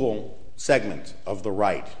vocal segment of the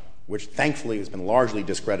right, which thankfully has been largely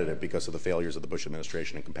discredited because of the failures of the Bush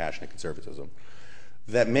administration and compassionate conservatism,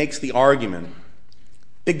 that makes the argument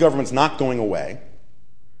big government's not going away,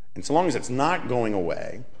 and so long as it's not going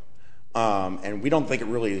away, and we don't think it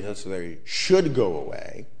really necessarily should go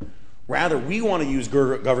away, rather we want to use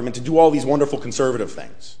government to do all these wonderful conservative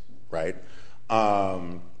things, right?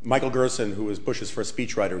 Michael Gerson, who was Bush's first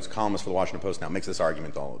speechwriter, who's a columnist for the Washington Post now, makes this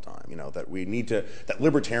argument all the time, that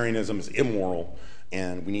libertarianism is immoral,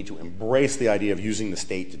 and we need to embrace the idea of using the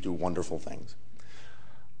state to do wonderful things.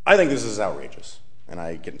 I think this is outrageous. And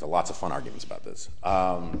I get into lots of fun arguments about this.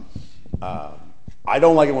 I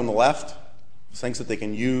don't like it when the left thinks that they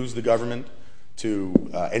can use the government to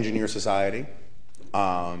engineer society.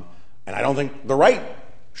 And I don't think the right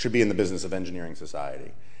should be in the business of engineering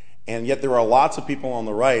society. And yet there are lots of people on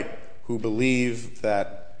the right who believe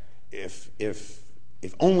that if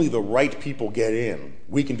only the right people get in,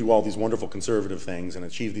 we can do all these wonderful conservative things and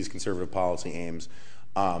achieve these conservative policy aims.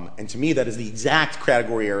 And to me, that is the exact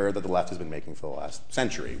category error that the left has been making for the last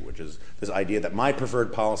century, which is this idea that my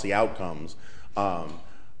preferred policy outcomes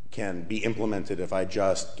can be implemented if I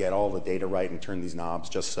just get all the data right and turn these knobs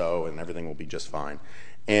just so, and everything will be just fine.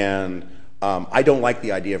 And I don't like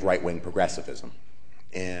the idea of right-wing progressivism.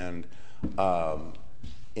 And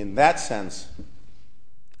in that sense,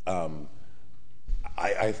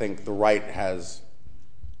 I think the right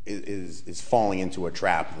is falling into a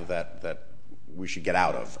trap that we should get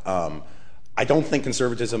out of. I don't think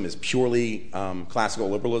conservatism is purely classical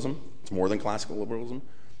liberalism. It's more than classical liberalism.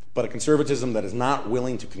 But a conservatism that is not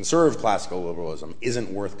willing to conserve classical liberalism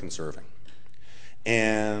isn't worth conserving.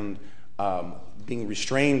 And being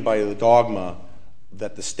restrained by the dogma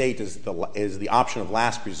that the state is the option of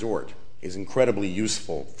last resort is incredibly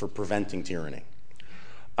useful for preventing tyranny.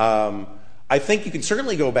 I think you can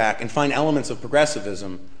certainly go back and find elements of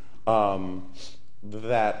progressivism that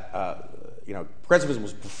progressivism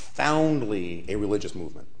was profoundly a religious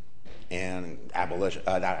movement, and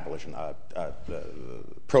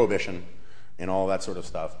prohibition, and all that sort of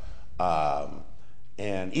stuff,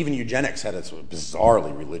 and even eugenics had a sort of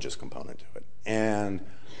bizarrely religious component to it. And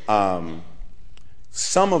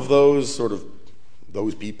some of those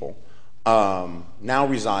people now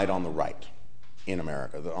reside on the right in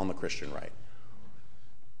America, on the Christian right.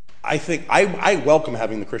 I think I welcome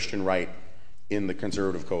having the Christian right in the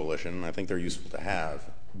conservative coalition. I think they're useful to have,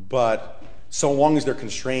 but so long as they're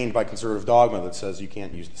constrained by conservative dogma that says you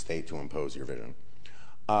can't use the state to impose your vision.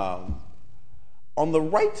 On the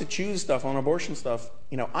right to choose stuff, on abortion stuff,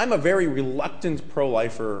 I'm a very reluctant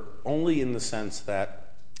pro-lifer only in the sense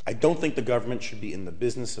that I don't think the government should be in the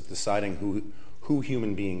business of deciding who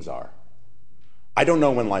human beings are. I don't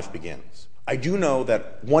know when life begins. I do know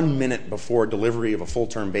that 1 minute before delivery of a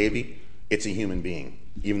full-term baby, it's a human being,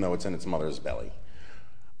 even though it's in its mother's belly.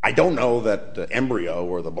 I don't know that the embryo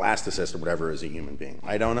or the blastocyst or whatever is a human being.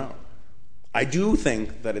 I don't know. I do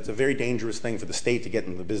think that it's a very dangerous thing for the state to get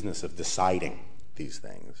in the business of deciding these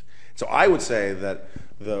things. So I would say that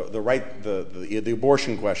the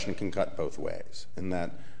abortion question can cut both ways, and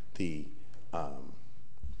that the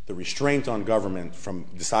restraint on government from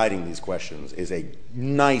deciding these questions is a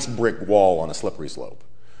nice brick wall on a slippery slope,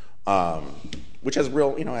 which has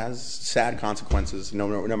has sad consequences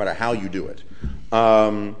no matter how you do it.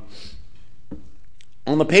 On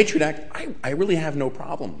the Patriot Act, I really have no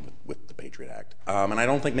problem with the Patriot Act. And I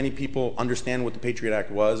don't think many people understand what the Patriot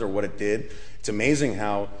Act was or what it did. It's amazing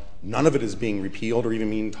how none of it is being repealed or even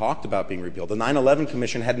being talked about being repealed. The 9/11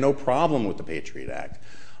 Commission had no problem with the Patriot Act.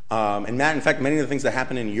 In fact, many of the things that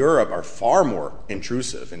happen in Europe are far more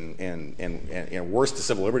intrusive and worse to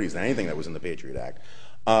civil liberties than anything that was in the Patriot Act.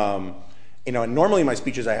 And normally in my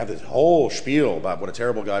speeches I have this whole spiel about what a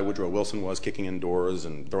terrible guy Woodrow Wilson was, kicking in doors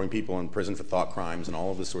and throwing people in prison for thought crimes and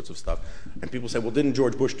all of this sorts of stuff. And people say, well, didn't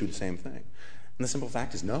George Bush do the same thing? And the simple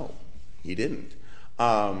fact is, no, he didn't.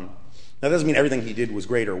 That doesn't mean everything he did was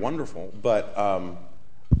great or wonderful, but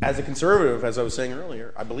as a conservative, as I was saying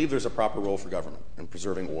earlier, I believe there's a proper role for government in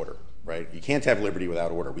preserving order, right? You can't have liberty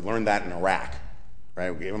without order. We learned that in Iraq,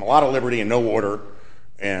 right? We gave them a lot of liberty and no order,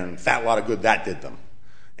 and fat lot of good that did them.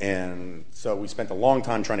 And so we spent a long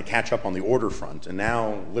time trying to catch up on the order front, and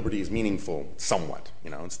now liberty is meaningful somewhat.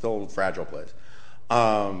 It's still a fragile place.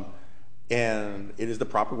 And it is the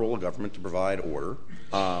proper role of government to provide order.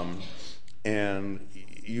 And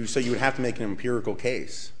so you would have to make an empirical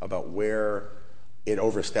case about where it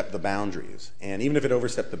overstepped the boundaries. And even if it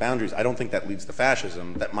overstepped the boundaries, I don't think that leads to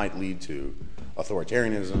fascism. That might lead to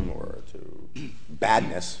authoritarianism or to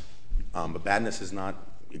badness. But badness is not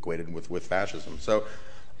equated with fascism. So,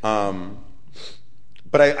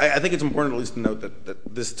 but I think it's important at least to note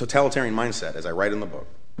that this totalitarian mindset, as I write in the book,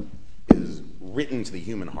 is written to the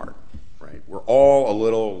human heart. Right? We're all a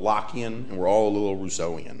little Lockean and we're all a little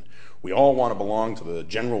Rousseauian. We all want to belong to the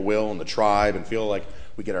general will and the tribe and feel like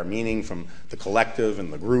we get our meaning from the collective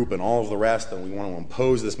and the group and all of the rest, and we want to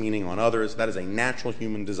impose this meaning on others. That is a natural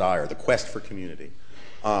human desire, the quest for community.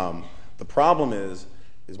 The problem is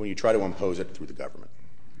when you try to impose it through the government,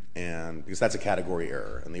 and because that's a category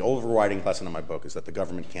error. And the overriding lesson in my book is that the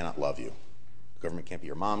government cannot love you. The government can't be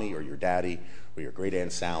your mommy or your daddy or your great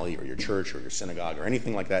Aunt Sally or your church or your synagogue or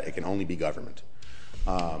anything like that. It can only be government.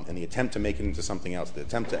 And the attempt to make it into something else, the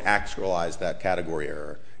attempt to actualize that category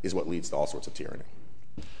error, is what leads to all sorts of tyranny.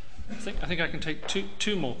 I think I can take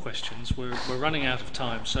two more questions. We're running out of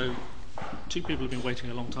time, so two people have been waiting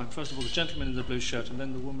a long time. First of all, the gentleman in the blue shirt, and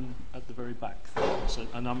then the woman at the very back.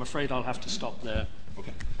 And I'm afraid I'll have to stop there.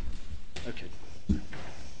 Okay.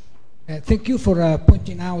 Thank you for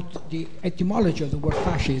pointing out the etymology of the word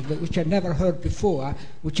fascist, which I've never heard before,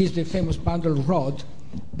 which is the famous bundle rod.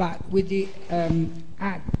 But with the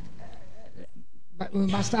but we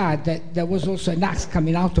must add that there was also an axe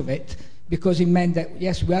coming out of it, because it meant that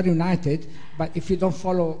yes, we are united, but if you don't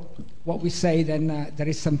follow what we say, then there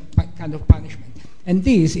is some kind of punishment. And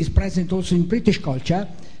this is present also in British culture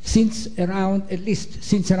since around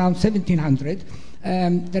 1700.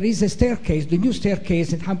 There is a staircase, the new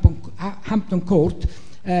staircase at Hampton Court,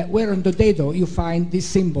 where on the dado you find these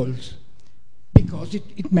symbols, because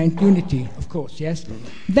it meant unity, of course, yes.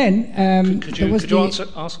 Then could you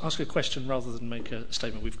ask a question rather than make a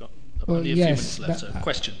statement? We've got only a few minutes left, so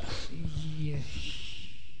question.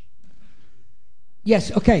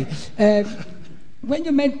 Yes, okay. When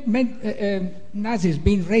you meant Nazis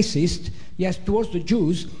being racist, yes, towards the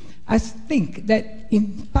Jews, I think that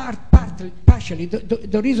in partially,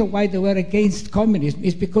 the reason why they were against communism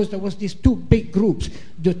is because there was these two big groups,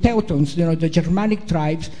 the Teutons, the Germanic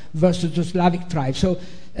tribes versus the Slavic tribes. So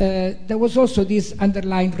there was also this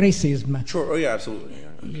underlying racism. Sure. Oh, yeah, absolutely. Yeah.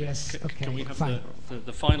 Yes. Okay. Can we have fine.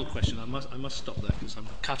 the final question? I must stop there because I'm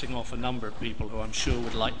cutting off a number of people who I'm sure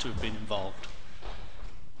would like to have been involved.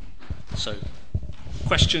 So,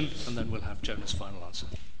 question, and then we'll have Jonah's final answer.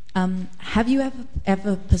 Have you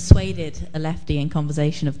ever persuaded a lefty in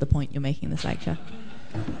conversation of the point you're making in this lecture?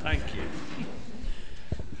 Thank you.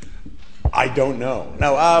 I don't know.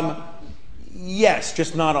 No. Yes,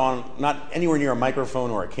 just not anywhere near a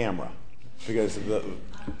microphone or a camera, because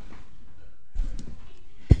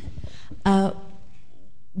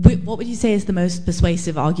what would you say is the most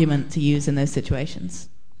persuasive argument to use in those situations?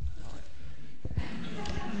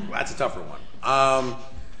 That's a tougher one.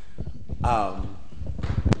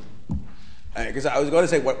 Because I was going to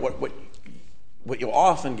say what you'll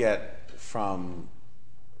often get from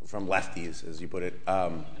lefties, as you put it,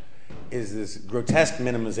 is this grotesque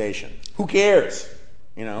minimization. Who cares?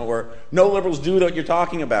 Or no liberals do what you're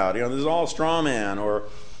talking about. This is all straw man. Or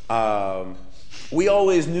we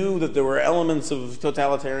always knew that there were elements of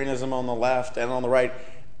totalitarianism on the left and on the right,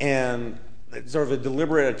 and it's sort of a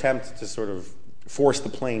deliberate attempt to sort of force the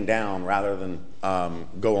plane down rather than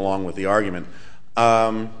go along with the argument.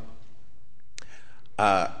 I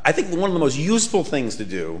think one of the most useful things to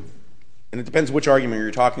do, and it depends which argument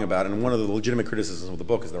you're talking about, and one of the legitimate criticisms of the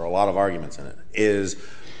book is there are a lot of arguments in it, is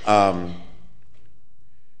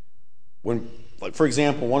when, like, for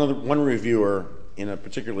example, one reviewer in a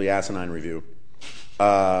particularly asinine review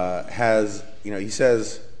he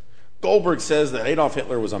says, Goldberg says that Adolf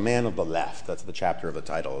Hitler was a man of the left. That's the chapter of the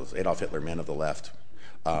title, is Adolf Hitler, Man of the Left.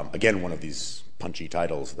 Again, one of these punchy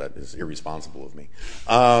titles that is irresponsible of me.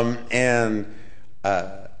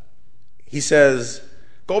 He says,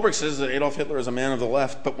 Goldberg says that Adolf Hitler is a man of the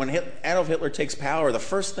left, but when Adolf Hitler takes power, the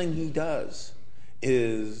first thing he does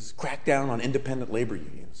is crack down on independent labor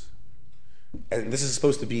unions. And this is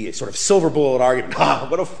supposed to be a sort of silver bullet argument.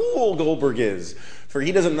 What a fool Goldberg is, for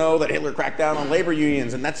he doesn't know that Hitler cracked down on labor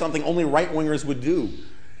unions, and that's something only right-wingers would do.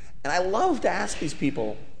 And I love to ask these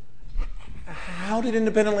people, how did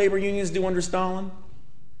independent labor unions do under Stalin?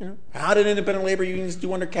 How did independent labor unions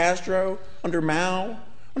do under Castro, under Mao,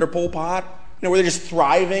 under Pol Pot? Were they just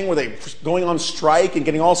thriving? Were they going on strike and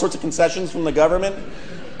getting all sorts of concessions from the government?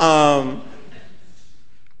 And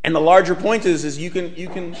the larger point is you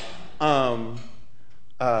can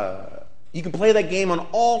play that game on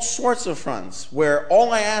all sorts of fronts. Where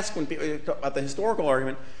all I ask when people talk about the historical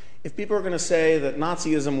argument, if people are going to say that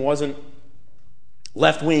Nazism wasn't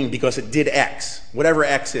left-wing because it did X, whatever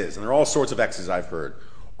X is, and there are all sorts of X's I've heard,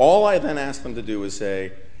 all I then ask them to do is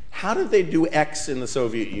say, how did they do X in the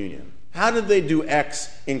Soviet Union? How did they do X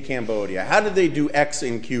in Cambodia? How did they do X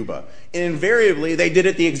in Cuba? And invariably, they did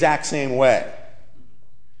it the exact same way.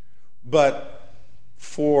 But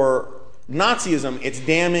for Nazism, it's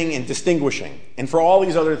damning and distinguishing. And for all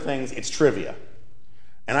these other things, it's trivia.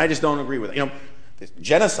 And I just don't agree with it.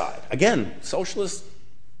 Genocide. Again, socialists,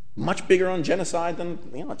 much bigger on genocide than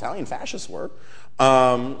Italian fascists were.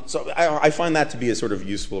 So I find that to be a sort of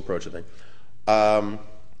useful approach, I think.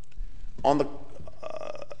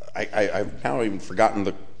 I've now even forgotten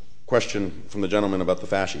the question from the gentleman about the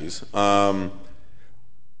fascies.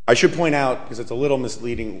 I should point out, because it's a little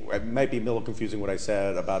misleading, it might be a little confusing what I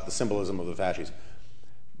said about the symbolism of the fascies.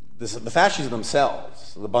 The fascies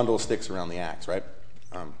themselves, the bundle of sticks around the axe, right?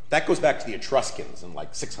 That goes back to the Etruscans in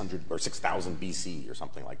like 600 or 6000 BC or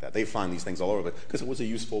something like that. They find these things all over, because it was a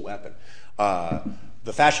useful weapon.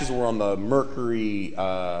 The fascies were on the mercury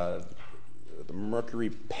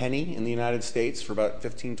penny in the United States for about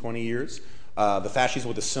 15, 20 years. The fascies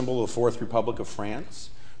were the symbol of the Fourth Republic of France.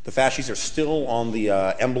 The fascies are still on the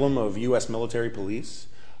emblem of U.S. military police.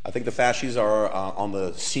 I think the fascies are on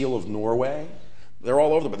the seal of Norway. They're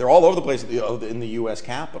all over the place in the U.S.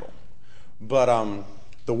 Capitol. But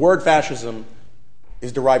the word fascism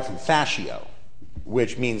is derived from fascio,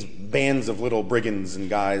 which means bands of little brigands and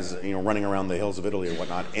guys, running around the hills of Italy or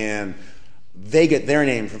whatnot. And they get their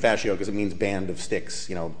name from fascio because it means band of sticks,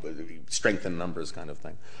 strength in numbers kind of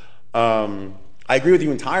thing. I agree with you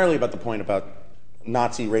entirely about the point about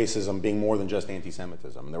Nazi racism being more than just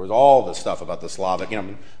anti-Semitism. There was all this stuff about the Slavic,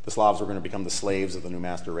 the Slavs were going to become the slaves of the new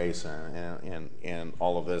master race and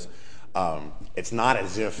all of this. It's not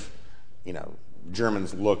as if,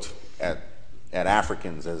 Germans looked at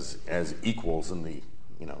Africans as equals in the,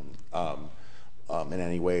 in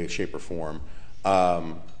any way, shape, or form.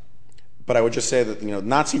 But I would just say that,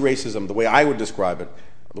 Nazi racism, the way I would describe it,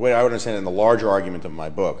 the way I would understand it in the larger argument of my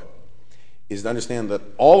book, is to understand that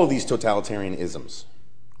all of these totalitarian isms,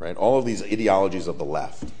 right, all of these ideologies of the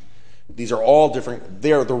left, these are all different.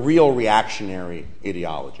 They're the real reactionary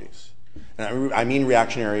ideologies. And I mean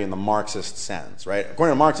reactionary in the Marxist sense, right?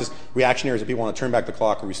 According to Marxists, reactionaries are people who want to turn back the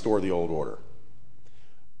clock and restore the old order.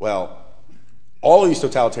 Well, all of these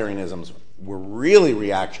totalitarianisms were really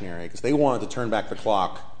reactionary because they wanted to turn back the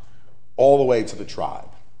clock all the way to the tribe.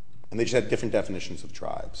 And they just had different definitions of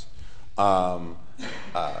tribes. The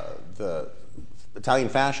Italian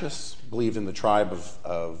fascists believed in the tribe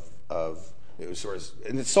of it was sort of,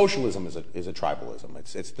 and socialism is a tribalism.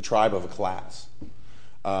 It's the tribe of a class.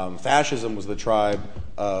 Fascism was the tribe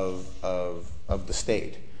of the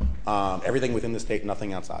state. Everything within the state,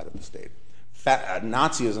 nothing outside of the state.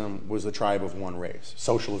 Nazism was the tribe of one race.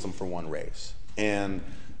 Socialism for one race. And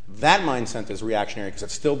that mindset is reactionary because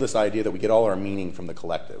it's still this idea that we get all our meaning from the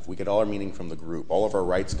collective. We get all our meaning from the group. All of our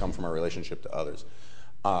rights come from our relationship to others.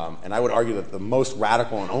 And I would argue that the most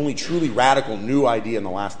radical and only truly radical new idea in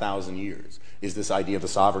the last 1,000 years is this idea of the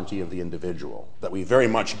sovereignty of the individual that we very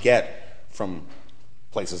much get from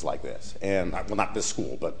places like this. And, well, not this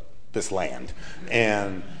school, but this land.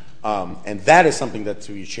 And that is something that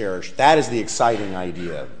to be cherished. That is the exciting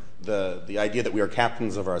idea, the idea that we are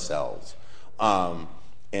captains of ourselves.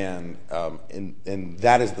 And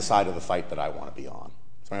that is the side of the fight that I want to be on.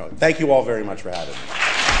 So anyway, thank you all very much for having me.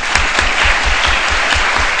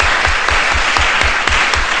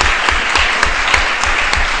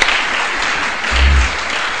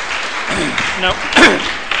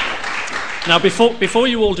 Now, before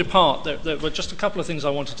you all depart, there were just a couple of things I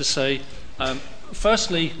wanted to say.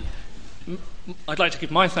 Firstly, I'd like to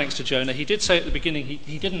give my thanks to Jonah. He did say at the beginning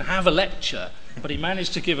he didn't have a lecture, but he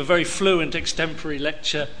managed to give a very fluent extempore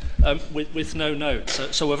lecture with no notes.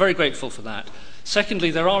 So we're very grateful for that.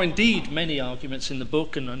 Secondly, there are indeed many arguments in the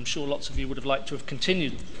book, and I'm sure lots of you would have liked to have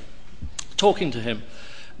continued talking to him.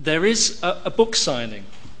 There is a book signing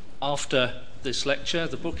after this lecture.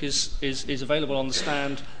 The book is available on the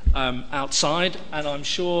stand outside, and I'm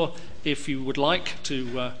sure if you would like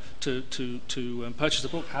to purchase the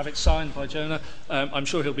book, have it signed by Jonah, I'm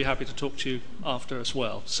sure he'll be happy to talk to you after as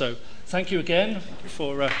well. So thank you again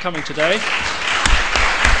for coming today.